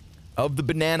forefront of the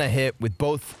banana hit with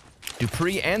both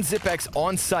Dupree and Zipex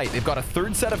on site. They've got a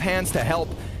 3rd set of hands to help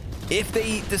if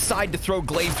they decide to throw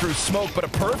Glaive through smoke, but a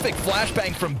perfect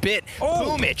flashbang from Bit.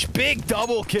 Boomich, big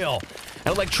double kill.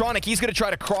 And Electronic, he's going to try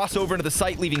to cross over into the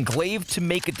site, leaving Glaive to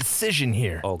make a decision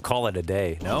here. Oh, call it a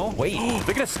day. No? Wait,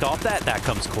 they're going to stop that? That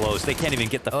comes close. They can't even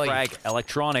get the frag.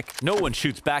 Electronic, no one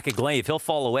shoots back at Glaive. He'll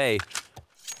fall away.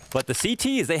 But the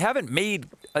CTs, they haven't made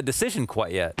a decision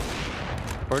quite yet.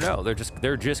 Or no, they're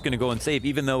just going to go and save,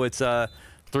 even though it's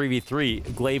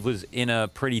 3v3. Glaive was in a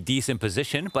pretty decent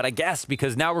position, but I guess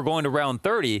because now we're going to round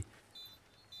 30,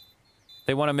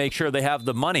 they want to make sure they have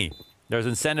the money. There's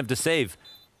incentive to save.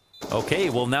 Okay,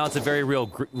 well now it's a very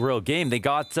real game. They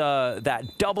got that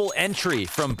double entry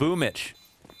from Boomich.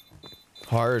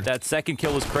 Hard. That second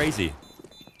kill was crazy.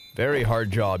 Very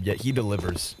hard job, yet he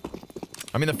delivers.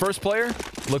 I mean, the first player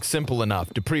looks simple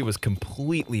enough. Dupree was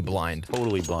completely blind.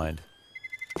 Totally blind.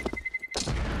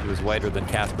 He was whiter than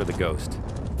Casper the Ghost.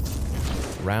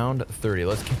 Round 30.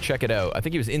 Let's check it out. I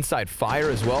think he was inside fire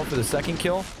as well for the second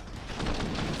kill.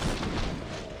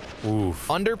 Oof.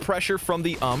 Under pressure from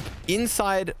the ump,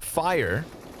 inside fire.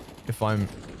 If I'm...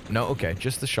 No, okay,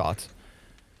 just the shots.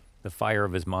 The fire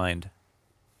of his mind.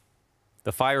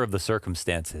 The fire of the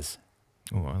circumstances.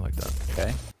 Oh, I like that.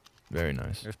 Okay. Very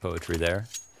nice. There's poetry there.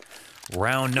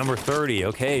 Round number 30.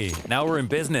 Okay, now we're in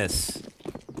business.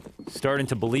 Starting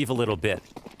to believe a little bit.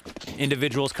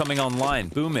 Individuals coming online.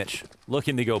 Boomich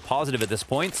looking to go positive at this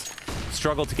point.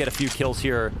 Struggled to get a few kills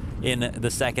here in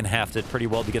the second half. Did pretty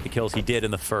well to get the kills he did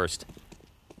in the first.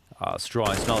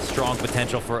 Strong. Smells strong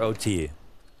potential for OT.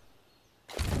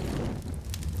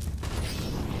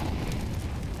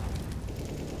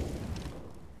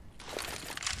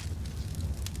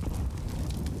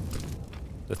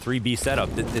 The 3B setup,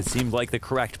 it seemed like the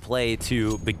correct play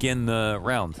to begin the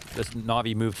round. This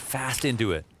NaVi moved fast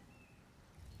into it.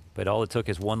 But all it took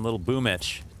is one little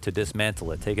Boomich to dismantle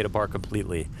it, take it apart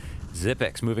completely.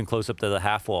 Zipex moving close up to the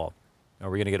half wall. Are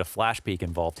we going to get a flash peek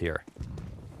involved here?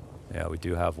 Yeah, we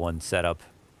do have one set up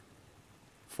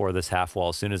for this half wall.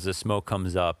 As soon as the smoke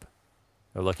comes up,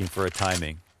 they're looking for a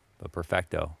timing. But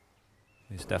Perfecto,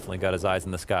 he's definitely got his eyes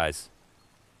in the skies.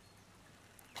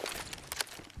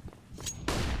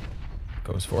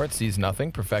 Goes for it, sees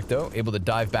nothing. Perfecto, able to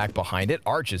dive back behind it.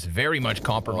 Arch is very much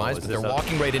compromised, but they're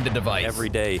walking right into Device. Every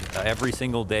day, every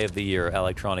single day of the year,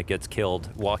 Electronic gets killed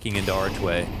walking into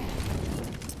Archway.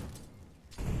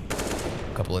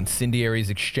 A couple incendiaries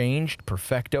exchanged.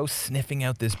 Perfecto sniffing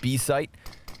out this B site.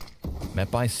 Met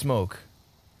by smoke.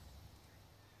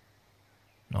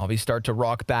 NaVi start to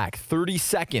rock back. 30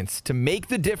 seconds to make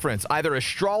the difference. Either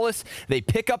Astralis, they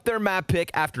pick up their map pick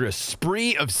after a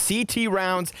spree of CT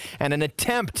rounds and an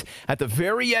attempt at the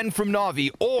very end from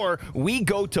NaVi, or we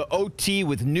go to OT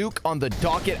with Nuke on the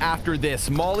docket after this.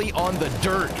 Molly on the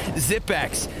dirt.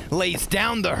 Zipex lays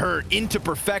down the hurt into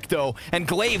Perfecto, and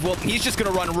Glaive, well, he's just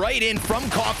going to run right in from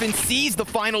Coffin, sees the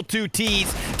final 2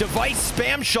 Ts. Device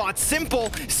spam shot, simple,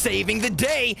 saving the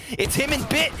day. It's him and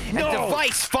Bit, and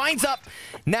Device finds up.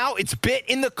 Now it's Bit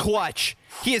in the clutch.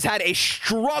 He has had a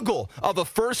struggle of a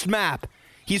first map.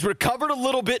 He's recovered a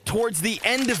little bit towards the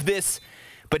end of this,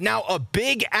 but now a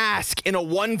big ask in a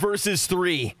 1 versus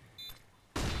 3.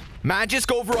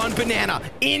 Magisk over on Banana.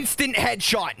 Instant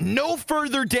headshot. No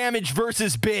further damage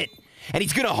versus Bit. And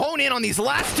he's going to hone in on these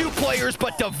last 2 players,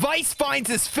 but Device finds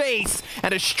his face,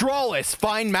 and Astralis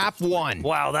find map 1.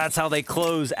 Wow, that's how they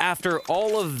close. After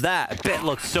all of that, Bit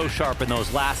looked so sharp in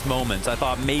those last moments. I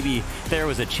thought maybe there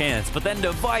was a chance, but then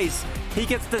Device, he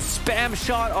gets the spam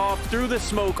shot off through the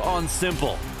smoke on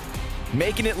Simple.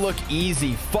 Making it look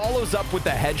easy. Follows up with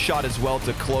the headshot as well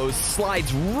to close.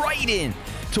 Slides right in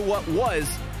to what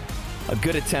was a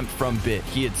good attempt from Bit.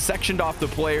 He had sectioned off the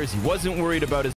players. He wasn't worried about his